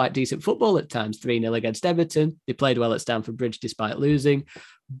played some quite decent football at times. 3-0 against Everton. They played well at Stamford Bridge despite losing,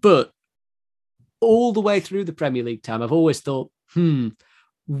 but all the way through the Premier League time, I've always thought,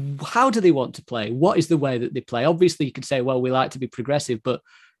 how do they want to play? What is the way that they play? Obviously, you could say, well, we like to be progressive, but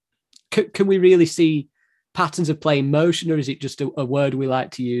can we really see patterns of play in motion, or is it just a word we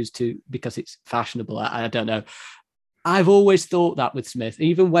like to use because it's fashionable? I don't know. I've always thought that with Smith,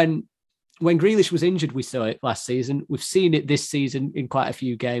 even when when Grealish was injured, we saw it last season. We've seen it this season in quite a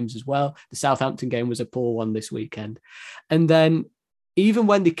few games as well. The Southampton game was a poor one this weekend. And then even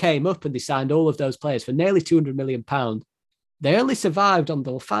when they came up and they signed all of those players for nearly £200 million, they only survived on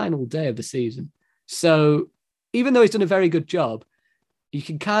the final day of the season. So even though he's done a very good job, you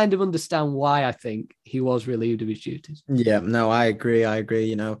can kind of understand why I think he was relieved of his duties. Yeah, no, I agree.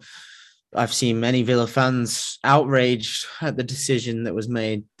 You know, I've seen many Villa fans outraged at the decision that was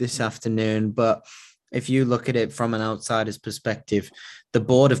made this afternoon. But if you look at it from an outsider's perspective, the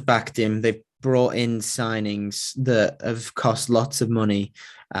board have backed him. They've brought in signings that have cost lots of money.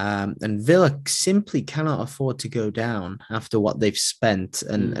 And Villa simply cannot afford to go down after what they've spent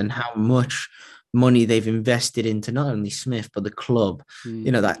and how much money they've invested into not only Smith, but the club.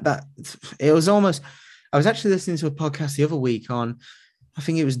 You know, that it was almost, I was actually listening to a podcast the other week on, I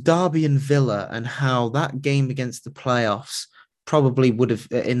think it was Derby and Villa, and how that game against the playoffs probably would have,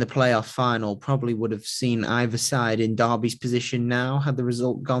 in the playoff final, probably would have seen either side in Derby's position now had the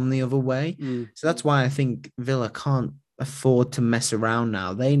result gone the other way. So that's why I think Villa can't afford to mess around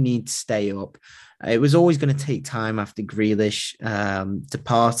now. They need to stay up. It was always going to take time after Grealish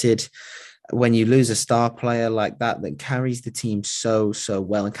departed. When you lose a star player like that carries the team so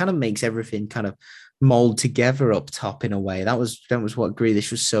well and kind of makes everything kind of mold together up top in a way. That was what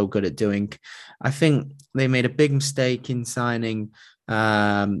Grealish was so good at doing. I think they made a big mistake in signing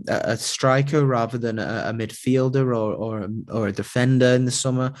a striker rather than a midfielder or a defender in the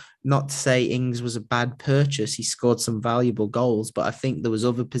summer. Not to say Ings was a bad purchase. He scored some valuable goals, but I think there was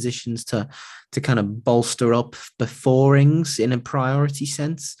other positions to kind of bolster up before Ings in a priority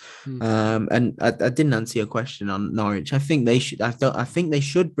sense. And I didn't answer your question on Norwich. I think they should. I think they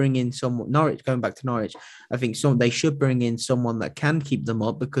should bring in someone. Norwich, going back to Norwich, I think they should bring in someone that can keep them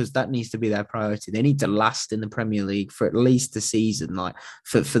up, because that needs to be their priority. They need to last in the Premier League for at least a season, like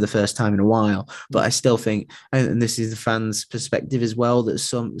for the first time in a while. But I still think, and this is the fans' perspective as well, that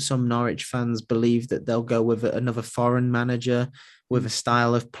some Norwich fans believe that they'll go with another foreign manager with a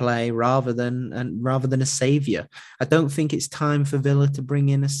style of play rather than a saviour. I don't think it's time for Villa to bring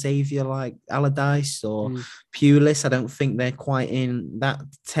in a saviour like Allardyce or Pulis. I don't think they're quite in that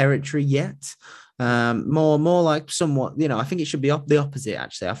territory yet. More like somewhat, you know, I think it should be the opposite,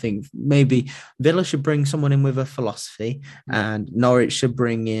 actually. I think maybe Villa should bring someone in with a philosophy and Norwich should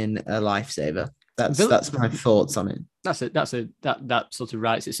bring in a lifesaver. That's my thoughts on it. That sort of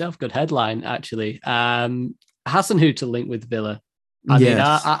writes itself. Good headline, actually. Hasenhüttl linked with Villa. I mean,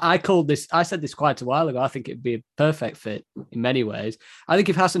 I called this. I said this quite a while ago. I think it'd be a perfect fit in many ways. I think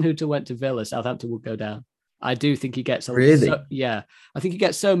if Hasenhüttl went to Villa, Southampton would go down. I do think he gets really. I think he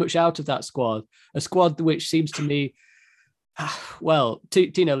gets so much out of that squad. A squad which seems to me, well,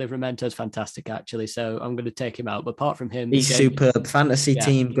 Tino Livramento is fantastic, actually. So I'm going to take him out. But apart from him, he's superb. Fantasy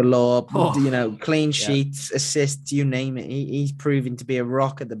team galore. You know, clean sheets, assists, you name it. He's proving to be a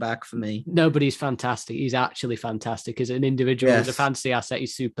rock at the back for me. No, but he's fantastic. He's actually fantastic as an individual, as a fantasy asset.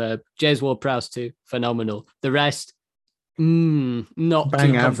 He's superb. James Ward-Prowse too, phenomenal. The rest, not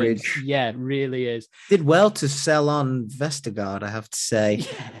bang too average. Yeah, really is. Did well to sell on Vestergaard, I have to say.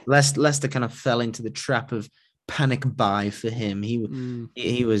 Leicester kind of fell into the trap of panic buy for him.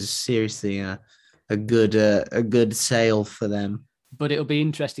 He was seriously a good sale for them. But it'll be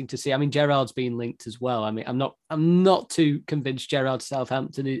interesting to see. I mean, Gerrard's been linked as well. I mean, I'm not too convinced Gerrard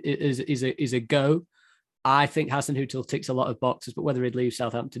Southampton is a go. I think Hasenhüttl ticks a lot of boxes, but whether he'd leave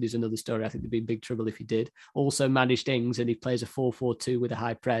Southampton is another story. I think there'd be in big trouble if he did. Also managed Ings, and he plays a 4-4-2 with a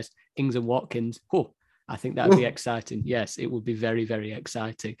high press. Ings and Watkins. I think that'd be exciting. Yes, it would be very, very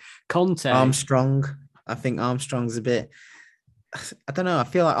exciting. Conte. Armstrong. I think Armstrong's a bit. I don't know. I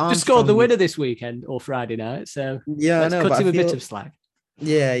feel like Armstrong just scored the winner this weekend or Friday night. So let's cut him a bit of slack.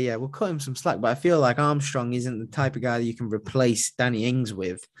 Yeah, we'll cut him some slack, but I feel like Armstrong isn't the type of guy that you can replace Danny Ings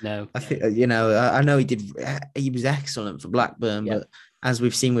with. No, I think, you know, I know he was excellent for Blackburn, but as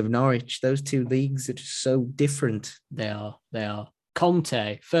we've seen with Norwich, those two leagues are just so different. They are.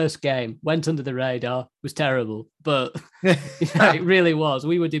 Conte, first game, went under the radar, was terrible, but it really was.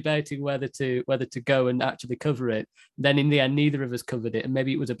 We were debating whether to go and actually cover it. Then in the end, neither of us covered it, and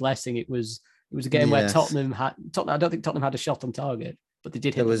maybe it was a blessing. It was a game where Tottenham. I don't think Tottenham had a shot on target, but they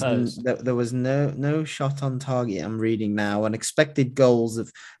did hit the post. There was no shot on target. I'm reading now. An expected goals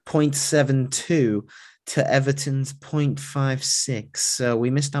of 0.72 to Everton's 0.56. So we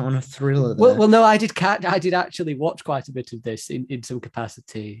missed out on a thriller there. Well, no, I did actually watch quite a bit of this in some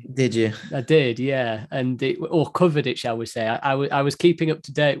capacity. Did you? I did, yeah, or covered it, shall we say? I was keeping up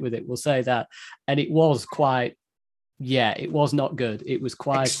to date with it. We'll say that, and it was quite Yeah, it was not good. It was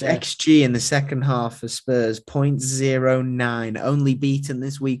quite... XG in the second half for Spurs, 0.09. Only beaten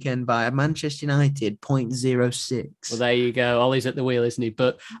this weekend by Manchester United, 0.06. Well, there you go. Ollie's at the wheel, isn't he?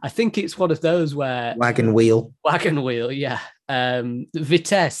 But I think it's one of those where... Wagon wheel, yeah.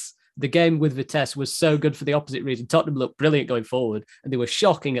 Vitesse, the game with Vitesse was so good for the opposite reason. Tottenham looked brilliant going forward, and they were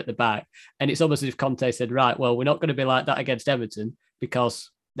shocking at the back. And it's almost as if Conte said, right, well, we're not going to be like that against Everton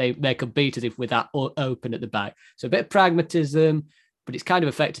because... They could beat us if we're that open at the back. So a bit of pragmatism, but it's kind of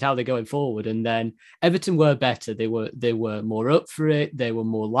affected how they're going forward. And then Everton were better. They were more up for it. They were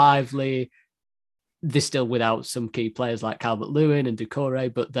more lively. They're still without some key players like Calvert-Lewin and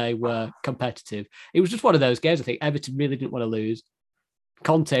Doucouré, but they were competitive. It was just one of those games. I think Everton really didn't want to lose.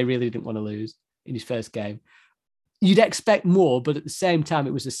 Conte really didn't want to lose in his first game. You'd expect more, but at the same time,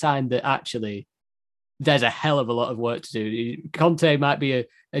 it was a sign that actually there's a hell of a lot of work to do. Conte might be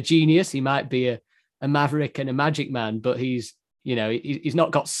a genius. He might be a maverick and a magic man, but he's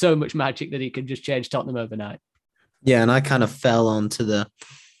not got so much magic that he can just change Tottenham overnight. Yeah, and I kind of fell onto the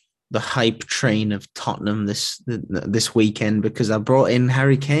hype train of Tottenham this weekend because I brought in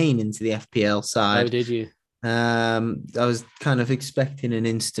Harry Kane into the FPL side. Oh, did you? I was kind of expecting an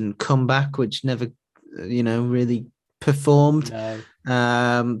instant comeback, which never, really performed. No.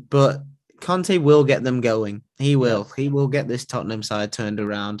 But Conte will get them going. He will. Yeah. He will get this Tottenham side turned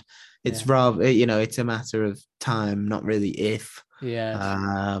around. It's rather, it's a matter of time, not really if.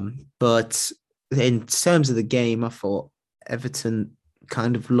 Yeah. But in terms of the game, I thought Everton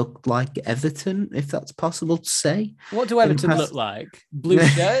kind of looked like Everton, if that's possible to say. What do Everton look like? Blue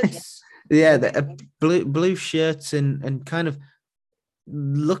shirts? Yeah, blue shirts and kind of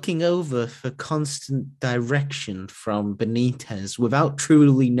looking over for constant direction from Benitez without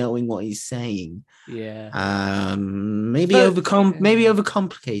truly knowing what he's saying. Yeah. Maybe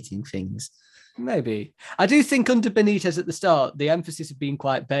overcomplicating things. Maybe. I do think under Benitez at the start, the emphasis of being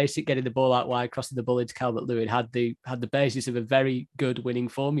quite basic, getting the ball out wide, crossing the ball into Calvert-Lewin had the basis of a very good winning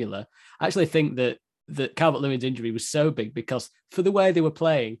formula. I actually think that Calvert-Lewin's injury was so big because for the way they were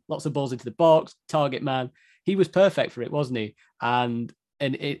playing, lots of balls into the box, target man, he was perfect for it, wasn't he? And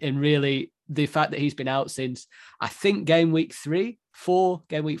really the fact that he's been out since, I think, game week 4,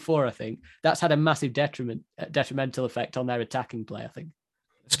 I think, that's had a massive detrimental effect on their attacking play, I think.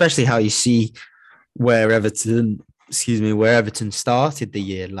 Especially how you see where Everton started the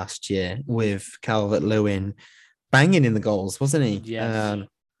year last year with Calvert-Lewin banging in the goals, wasn't he? Yes.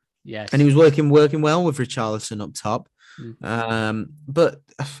 Yes. And he was working well with Richarlison up top. But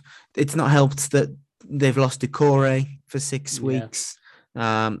it's not helped that they've lost Doucouré for 6 weeks.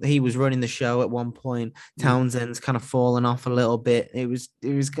 He was running the show at one point. Townsend's kind of fallen off a little bit. It was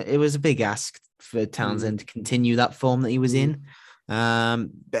a big ask for Townsend to continue that form that he was in.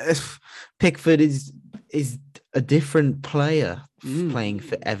 Pickford is a different player playing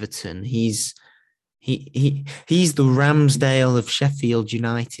for Everton. He's the Ramsdale of Sheffield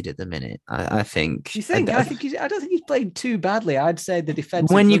United at the minute. I think. You think? I don't think he's played too badly. I'd say the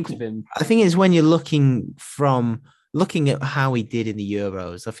defense in front of him. I think it's when you're looking at how he did in the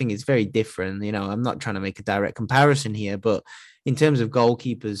Euros. I think it's very different. I'm not trying to make a direct comparison here, but in terms of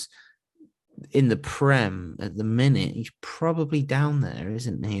goalkeepers in the Prem at the minute, he's probably down there,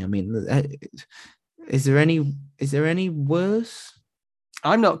 isn't he? I mean, is there any worse?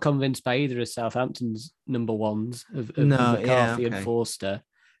 I'm not convinced by either of Southampton's number ones of McCarthy and Forster.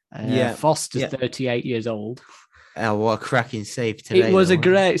 Foster's 38 years old. Oh, what a cracking save today. It was a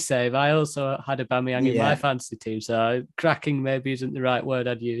great save. I also had Aubameyang in my fantasy team, so cracking maybe isn't the right word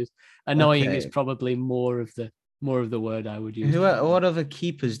I'd use. Annoying is probably more of the word I would use. What other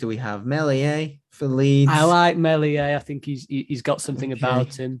keepers do we have? Meslier for Leeds. I like Meslier. I think he's got something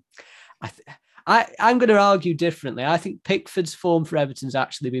about him. I'm going to argue differently. I think Pickford's form for Everton's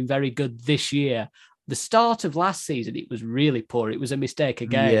actually been very good this year. The start of last season, it was really poor. It was a mistake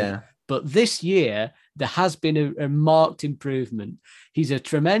again. Yeah. But this year, there has been a marked improvement. He's a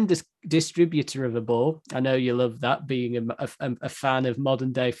tremendous distributor of a ball. I know you love that, being a fan of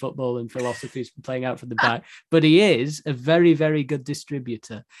modern day football and philosophies playing out from the back. But he is a very, very good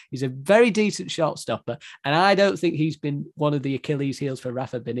distributor. He's a very decent shot stopper. And I don't think he's been one of the Achilles heels for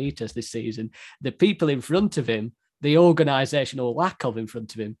Rafa Benitez this season. The people in front of him, the organisational lack of in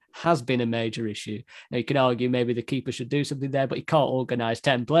front of him, has been a major issue. Now, you can argue maybe the keeper should do something there, but he can't organise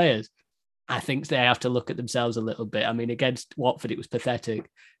 10 players. I think they have to look at themselves a little bit. I mean, against Watford, it was pathetic,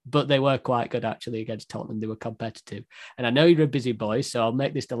 but they were quite good, actually, against Tottenham. They were competitive. And I know you're a busy boy, so I'll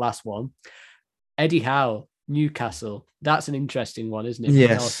make this the last one. Eddie Howe, Newcastle. That's an interesting one, isn't it? Yes.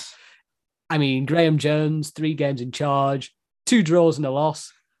 Because, I mean, Graham Jones, 3 games in charge, 2 draws and a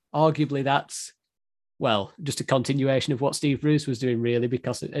loss. Arguably, that's well, just a continuation of what Steve Bruce was doing, really,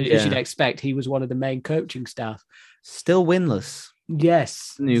 because as you'd expect, he was one of the main coaching staff. Still winless.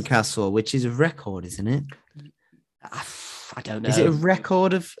 Yes. Newcastle, which is a record, isn't it? I don't know. Is it a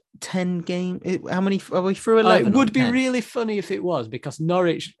record of 10 games? How many are we through 11? It would be really funny if it was, because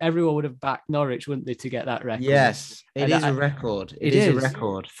Norwich, everyone would have backed Norwich, wouldn't they, to get that record? Yes, it is a record. It is a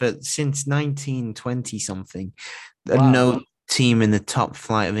record for since 1920 something. Wow. No team in the top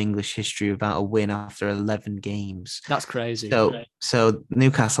flight of English history without a win after 11 games. That's crazy. So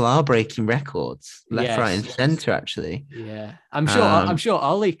Newcastle are breaking records left, right, and centre. Actually, yeah, I'm sure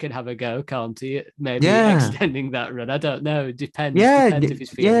Ollie can have a go, can't he? Maybe extending that run. I don't know. It depends. Depends if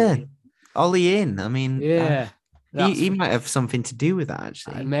he's feeling. Ollie in. I mean, yeah. He might have something to do with that,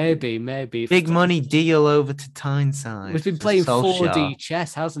 actually. Maybe. Big money deal over to Tyneside. He's been playing 4D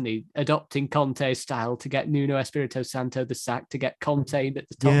chess, hasn't he? Adopting Conte's style to get Nuno Espirito Santo the sack, to get Conte at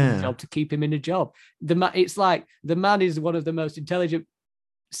the top of the job, to keep him in a job. It's like the man is one of the most intelligent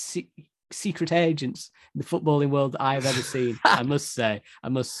secret agents in the footballing world that I have ever seen. I must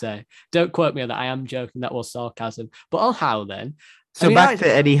say. Don't quote me on that. I am joking. That was sarcasm. But on Howe then. So back to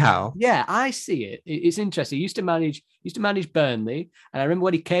Eddie Howe. Yeah, I see it. It's interesting. He used to manage Burnley, and I remember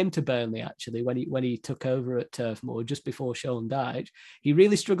when he came to Burnley, actually, when he took over at Turf Moor just before Sean Dyche, he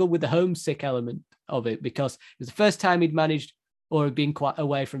really struggled with the homesick element of it, because it was the first time he'd managed or had been quite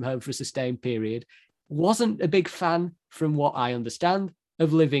away from home for a sustained period. Wasn't a big fan, from what I understand,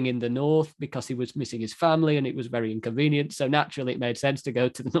 of living in the north, because he was missing his family and it was very inconvenient. So naturally, it made sense to go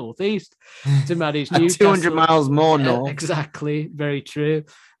to the northeast to manage Newcastle. 200 miles more north. Exactly. Very true.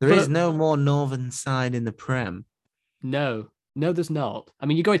 There is no more northern side in the Prem. No, there's not. I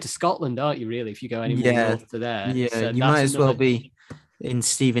mean, you're going to Scotland, aren't you, really, if you go any more north to there? Yeah, so you might as well be in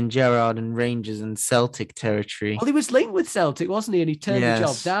Steven Gerrard and Rangers and Celtic territory. Well, he was linked with Celtic, wasn't he? And he turned the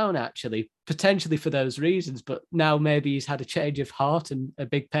job down, actually, potentially for those reasons. But now maybe he's had a change of heart and a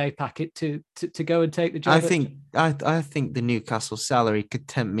big pay packet to go and take the job. I think the Newcastle salary could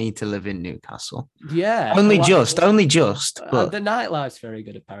tempt me to live in Newcastle. Yeah. Only just. But the nightlife's very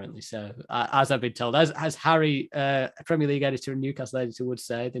good, apparently. So, as I've been told, as Harry, Premier League editor and Newcastle editor, would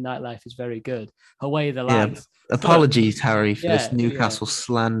say, the nightlife is very good. Away the lads. Yeah. Apologies, Harry, for this Newcastle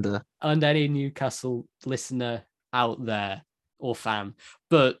slander. And any Newcastle listener out there or fan.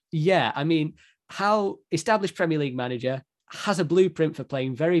 But yeah, I mean, Howe, established Premier League manager, has a blueprint for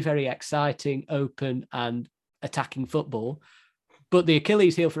playing very, very exciting, open and attacking football. But the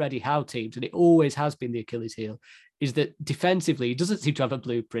Achilles heel for Eddie Howe teams, and it always has been the Achilles heel, is that defensively, he doesn't seem to have a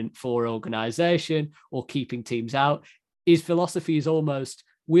blueprint for organisation or keeping teams out. His philosophy is almost,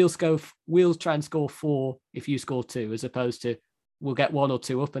 we'll try and score 4 if you score 2, as opposed to we'll get 1 or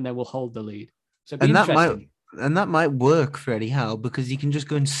 2 up and then we'll hold the lead. So that might work for Eddie Howe, because he can just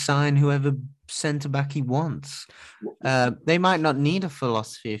go and sign whoever centre back he wants. They might not need a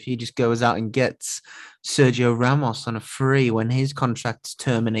philosophy if he just goes out and gets Sergio Ramos on a free when his contract's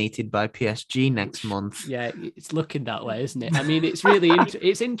terminated by PSG next month. Yeah, it's looking that way, isn't it? I mean, it's really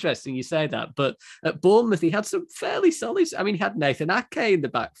it's interesting you say that, but at Bournemouth he had some fairly solid. I mean, he had Nathan Ake in the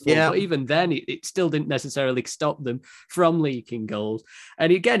back four, but even then it still didn't necessarily stop them from leaking goals.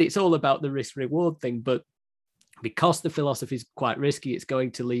 And again, it's all about the risk reward thing, but because the philosophy is quite risky, it's going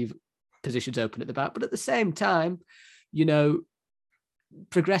to leave positions open at the back. But at the same time, you know,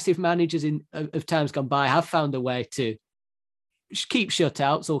 progressive managers of times gone by have found a way to keep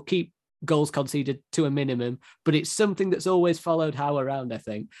shutouts or keep goals conceded to a minimum. But it's something that's always followed Howe around, I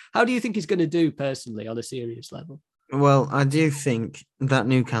think. How do you think he's going to do personally on a serious level? Well, I do think that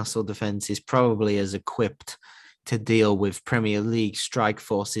Newcastle defence is probably as equipped to deal with Premier League strike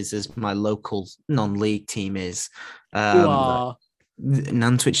forces as my local non-league team is. Who are?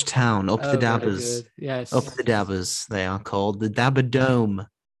 Nantwich Town, up the Dabbers. Yes. Up the Dabbers, they are called. The Dabber Dome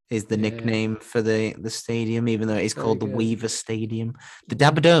is the nickname for the stadium, even though it is called the Weaver Stadium. The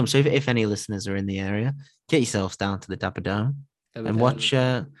Dabber Dome. So if any listeners are in the area, get yourselves down to the Dabber Dome and watch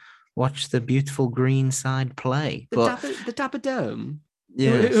the beautiful green side play. The Dabber Dome?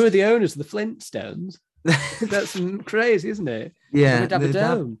 Yes. Who are the owners of the Flintstones? That's crazy, isn't it? Yeah. The Dabber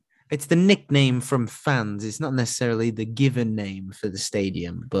Dome. It's the nickname from fans. It's not necessarily the given name for the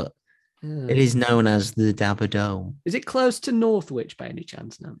stadium, but it is known as the Dabber Dome. Is it close to Northwich by any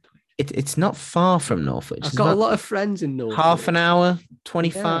chance, Nantwich? It's not far from Northwich. I've got a lot of friends in Northwich. Half an hour,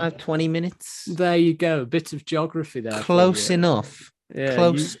 20 minutes. There you go. A bit of geography there. Close enough. Yeah,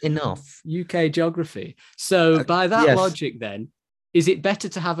 Close enough. UK geography. So by that logic then, is it better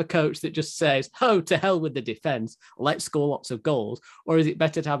to have a coach that just says, oh, to hell with the defence, let's score lots of goals? Or is it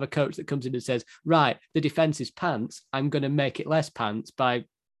better to have a coach that comes in and says, right, the defence is pants, I'm going to make it less pants by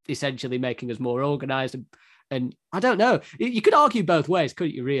essentially making us more organised. And I don't know. You could argue both ways,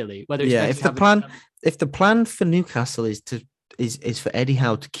 couldn't you? Really, whether it's if the plan for Newcastle is for Eddie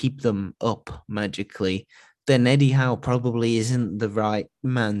Howe to keep them up magically, then Eddie Howe probably isn't the right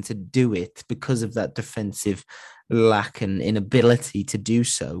man to do it because of that defensive lack and inability to do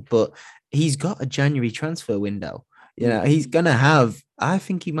so. But he's got a January transfer window. He's gonna have. I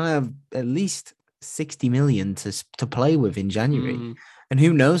think he might have at least 60 million to play with in January. And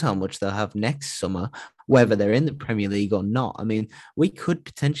who knows how much they'll have next summer, whether they're in the Premier League or not. I mean, we could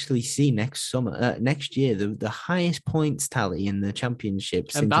potentially see next year, the highest points tally in the Championship.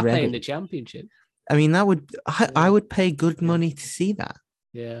 And Mbappe in the Championship. I mean, I would pay good money to see that.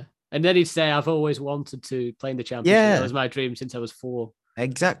 Yeah. And then he'd say, I've always wanted to play in the Championship. Yeah. That was my dream since I was 4.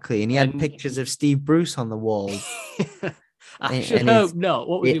 Exactly. And he had pictures of Steve Bruce on the wall. I should hope not.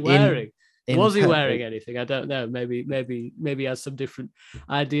 What was he wearing? Was he wearing anything? I don't know. Maybe he has some different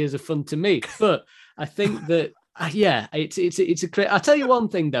ideas of fun to me. But I think that it's a. I'll tell you one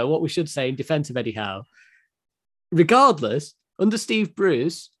thing though. What we should say in defence of Eddie Howe, regardless, under Steve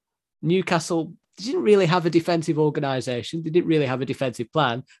Bruce, Newcastle didn't really have a defensive organisation. They didn't really have a defensive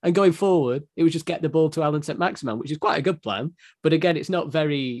plan. And going forward, it was just get the ball to Alan St-Maximin, which is quite a good plan. But again, it's not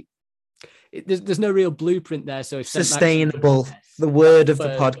very. There's no real blueprint there. So if sustainable, the word of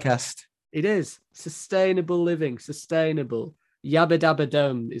the podcast. It is sustainable living, sustainable. Yabba dabba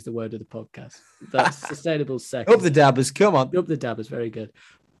dome is the word of the podcast. That's sustainable sex. Up the dabbers, come on. Up the dabbers, very good.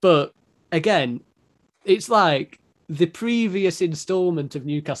 But again, it's like the previous installment of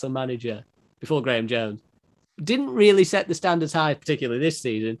Newcastle manager before Graham Jones didn't really set the standards high, particularly this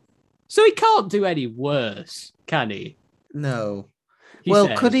season. So he can't do any worse, can he? No.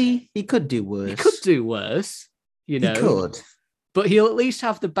 Could he? He could do worse. He could do worse, He could. But he'll at least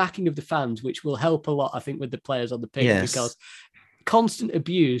have the backing of the fans, which will help a lot, I think, with the players on the pitch. Yes. Because constant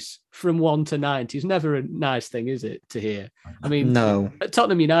abuse from 1 to 90 is never a nice thing, is it, to hear? I mean, no. At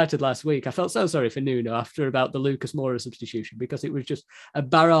Tottenham United last week, I felt so sorry for Nuno after about the Lucas Moura substitution because it was just a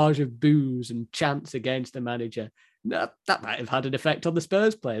barrage of boos and chants against the manager. That might have had an effect on the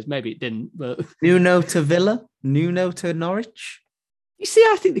Spurs players. Maybe it didn't, but... Nuno to Villa? Nuno to Norwich? You see,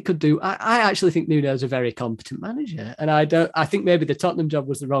 I think they could do. I actually think Nuno's a very competent manager, and I think maybe the Tottenham job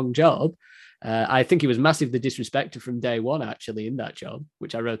was the wrong job. I think he was massively disrespected from day one, actually, in that job,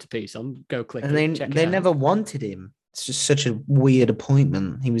 which I wrote a piece on. Go click and it. They never wanted him. It's just such a weird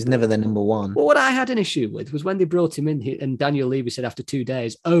appointment. He was never the number one. Well, what I had an issue with was when they brought him in, and Daniel Levy said after 2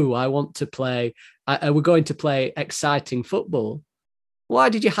 days, I want to play. We're going to play exciting football. Why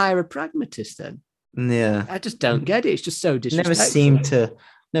did you hire a pragmatist then? Yeah, I just don't get it. It's just so disrespectful.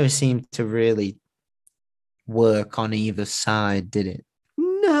 Never seemed to really work on either side, did it?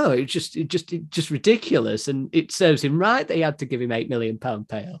 No, it's just ridiculous, and it serves him right that he had to give him £8 million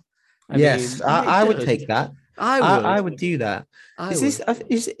payoff. I would take that. I would do that.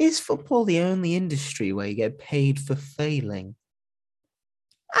 Is football the only industry where you get paid for failing?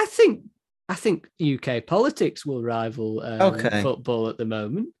 I think UK politics will rival football at the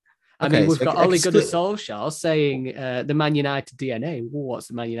moment. I mean, we've got Ole Gunnar Solskjaer saying the Man United DNA. Well, what's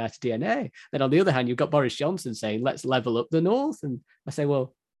the Man United DNA? Then on the other hand, you've got Boris Johnson saying, let's level up the North. And I say,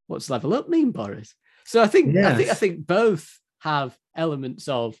 well, what's level up mean, Boris? So I think both have elements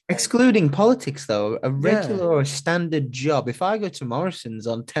of... Excluding politics, though, a regular or a standard job. If I go to Morrison's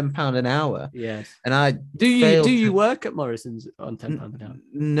on £10 an hour... Yes. And I... Do you work at Morrison's on £10 an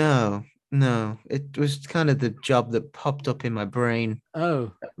hour? No, it was kind of the job that popped up in my brain.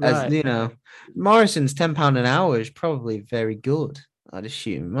 Oh, right. As Morrison's £10 an hour is probably very good. I'd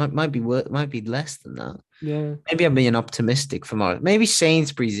assume might be less than that. Yeah, maybe I'm being optimistic for Morris. Maybe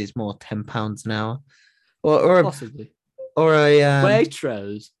Sainsbury's is more £10 an hour, or possibly, or a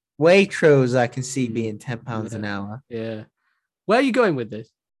Waitrose. Waitrose, I can see being £10 an hour. Yeah, where are you going with this?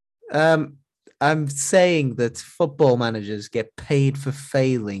 I'm saying that football managers get paid for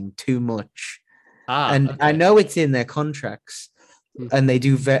failing too much. I know it's in their contracts, and they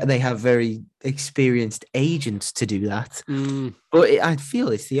have very experienced agents to do that. But I feel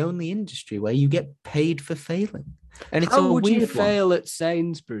it's the only industry where you get paid for failing. And it's how would you fail at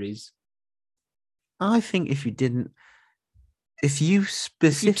Sainsbury's? I think if you didn't. If you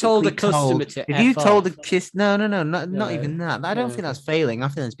told a customer to if you told a kiss, not even that. I don't think that's failing. I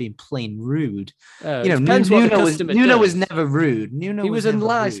think that's being plain rude. Nuno was never rude. He was a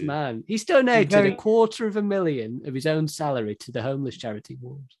nice man. He's donated $250,000 of his own salary to the homeless charity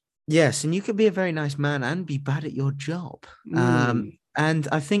Wolves. Yes, and you could be a very nice man and be bad at your job. And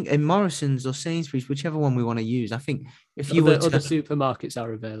I think in Morrison's or Sainsbury's, whichever one we want to use, I think if you were to, other supermarkets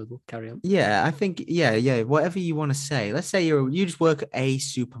are available. Carry on. yeah, I think whatever you want to say. Let's say you just work at a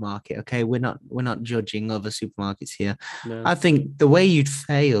supermarket. Okay, we're not judging other supermarkets here. No. I think the way you'd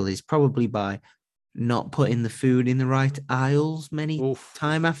fail is probably by not putting the food in the right aisles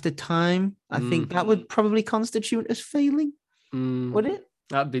time after time. I think that would probably constitute as failing. Would it?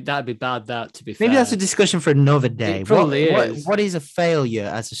 That'd be bad. That, to be fair, maybe that's a discussion for another day. It probably is. What is a failure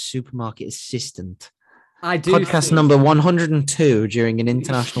as a supermarket assistant? I do. Podcast number 102 during an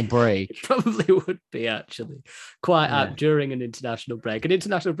international break. It probably would be actually quite apt during an international break. An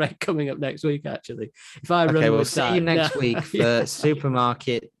international break coming up next week. Actually, if I run we'll see you next week for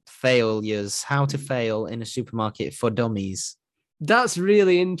supermarket failures. How to fail in a supermarket for dummies. That's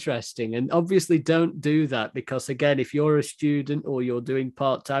really interesting. And obviously don't do that because, again, if you're a student or you're doing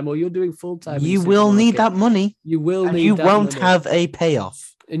part-time or you're doing full-time, you will need that money. You will need you that won't money. have a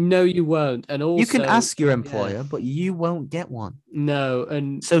payoff. No, you won't. And also, you can ask your employer, but you won't get one. No.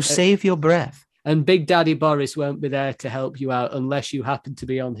 And so save your breath. And Big Daddy Boris won't be there to help you out unless you happen to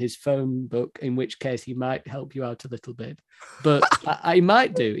be on his phone book, in which case he might help you out a little bit. But he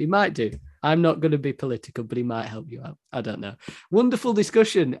might do. He might do. I'm not going to be political, but he might help you out. I don't know. Wonderful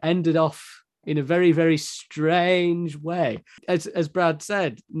discussion. Ended off in a very, very strange way. As Brad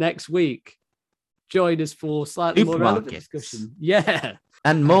said, next week, join us for slightly more relevant discussion. Yeah.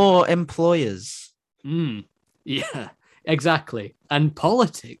 And more employers. Yeah, exactly. And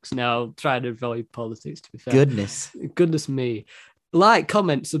politics. Now, trying to avoid politics, to be fair. Goodness me. Like,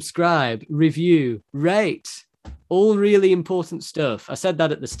 comment, subscribe, review, rate. All really important stuff. I said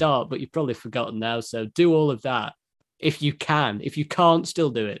that at the start, but you've probably forgotten now. So do all of that if you can. If you can't, still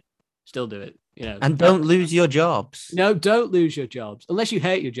do it. Still do it. You know. And don't lose your jobs. No, don't lose your jobs unless you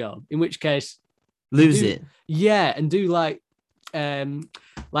hate your job. In which case, lose it. Yeah, and do like Kevin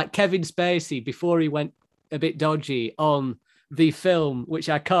Spacey before he went a bit dodgy on the film, which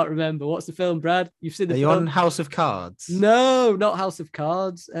I can't remember. What's the film, Brad? You've seen the film? Are you on House of Cards? No, not House of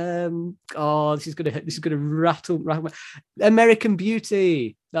Cards. This is gonna rattle. American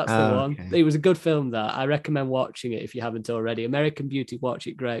Beauty. That's the one. Okay. It was a good film. That I recommend watching it if you haven't already. American Beauty. Watch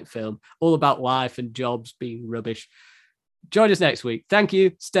it. Great film. All about life and jobs being rubbish. Join us next week. Thank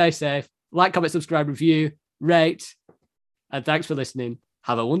you. Stay safe. Like, comment, subscribe, review, rate, and thanks for listening.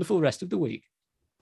 Have a wonderful rest of the week.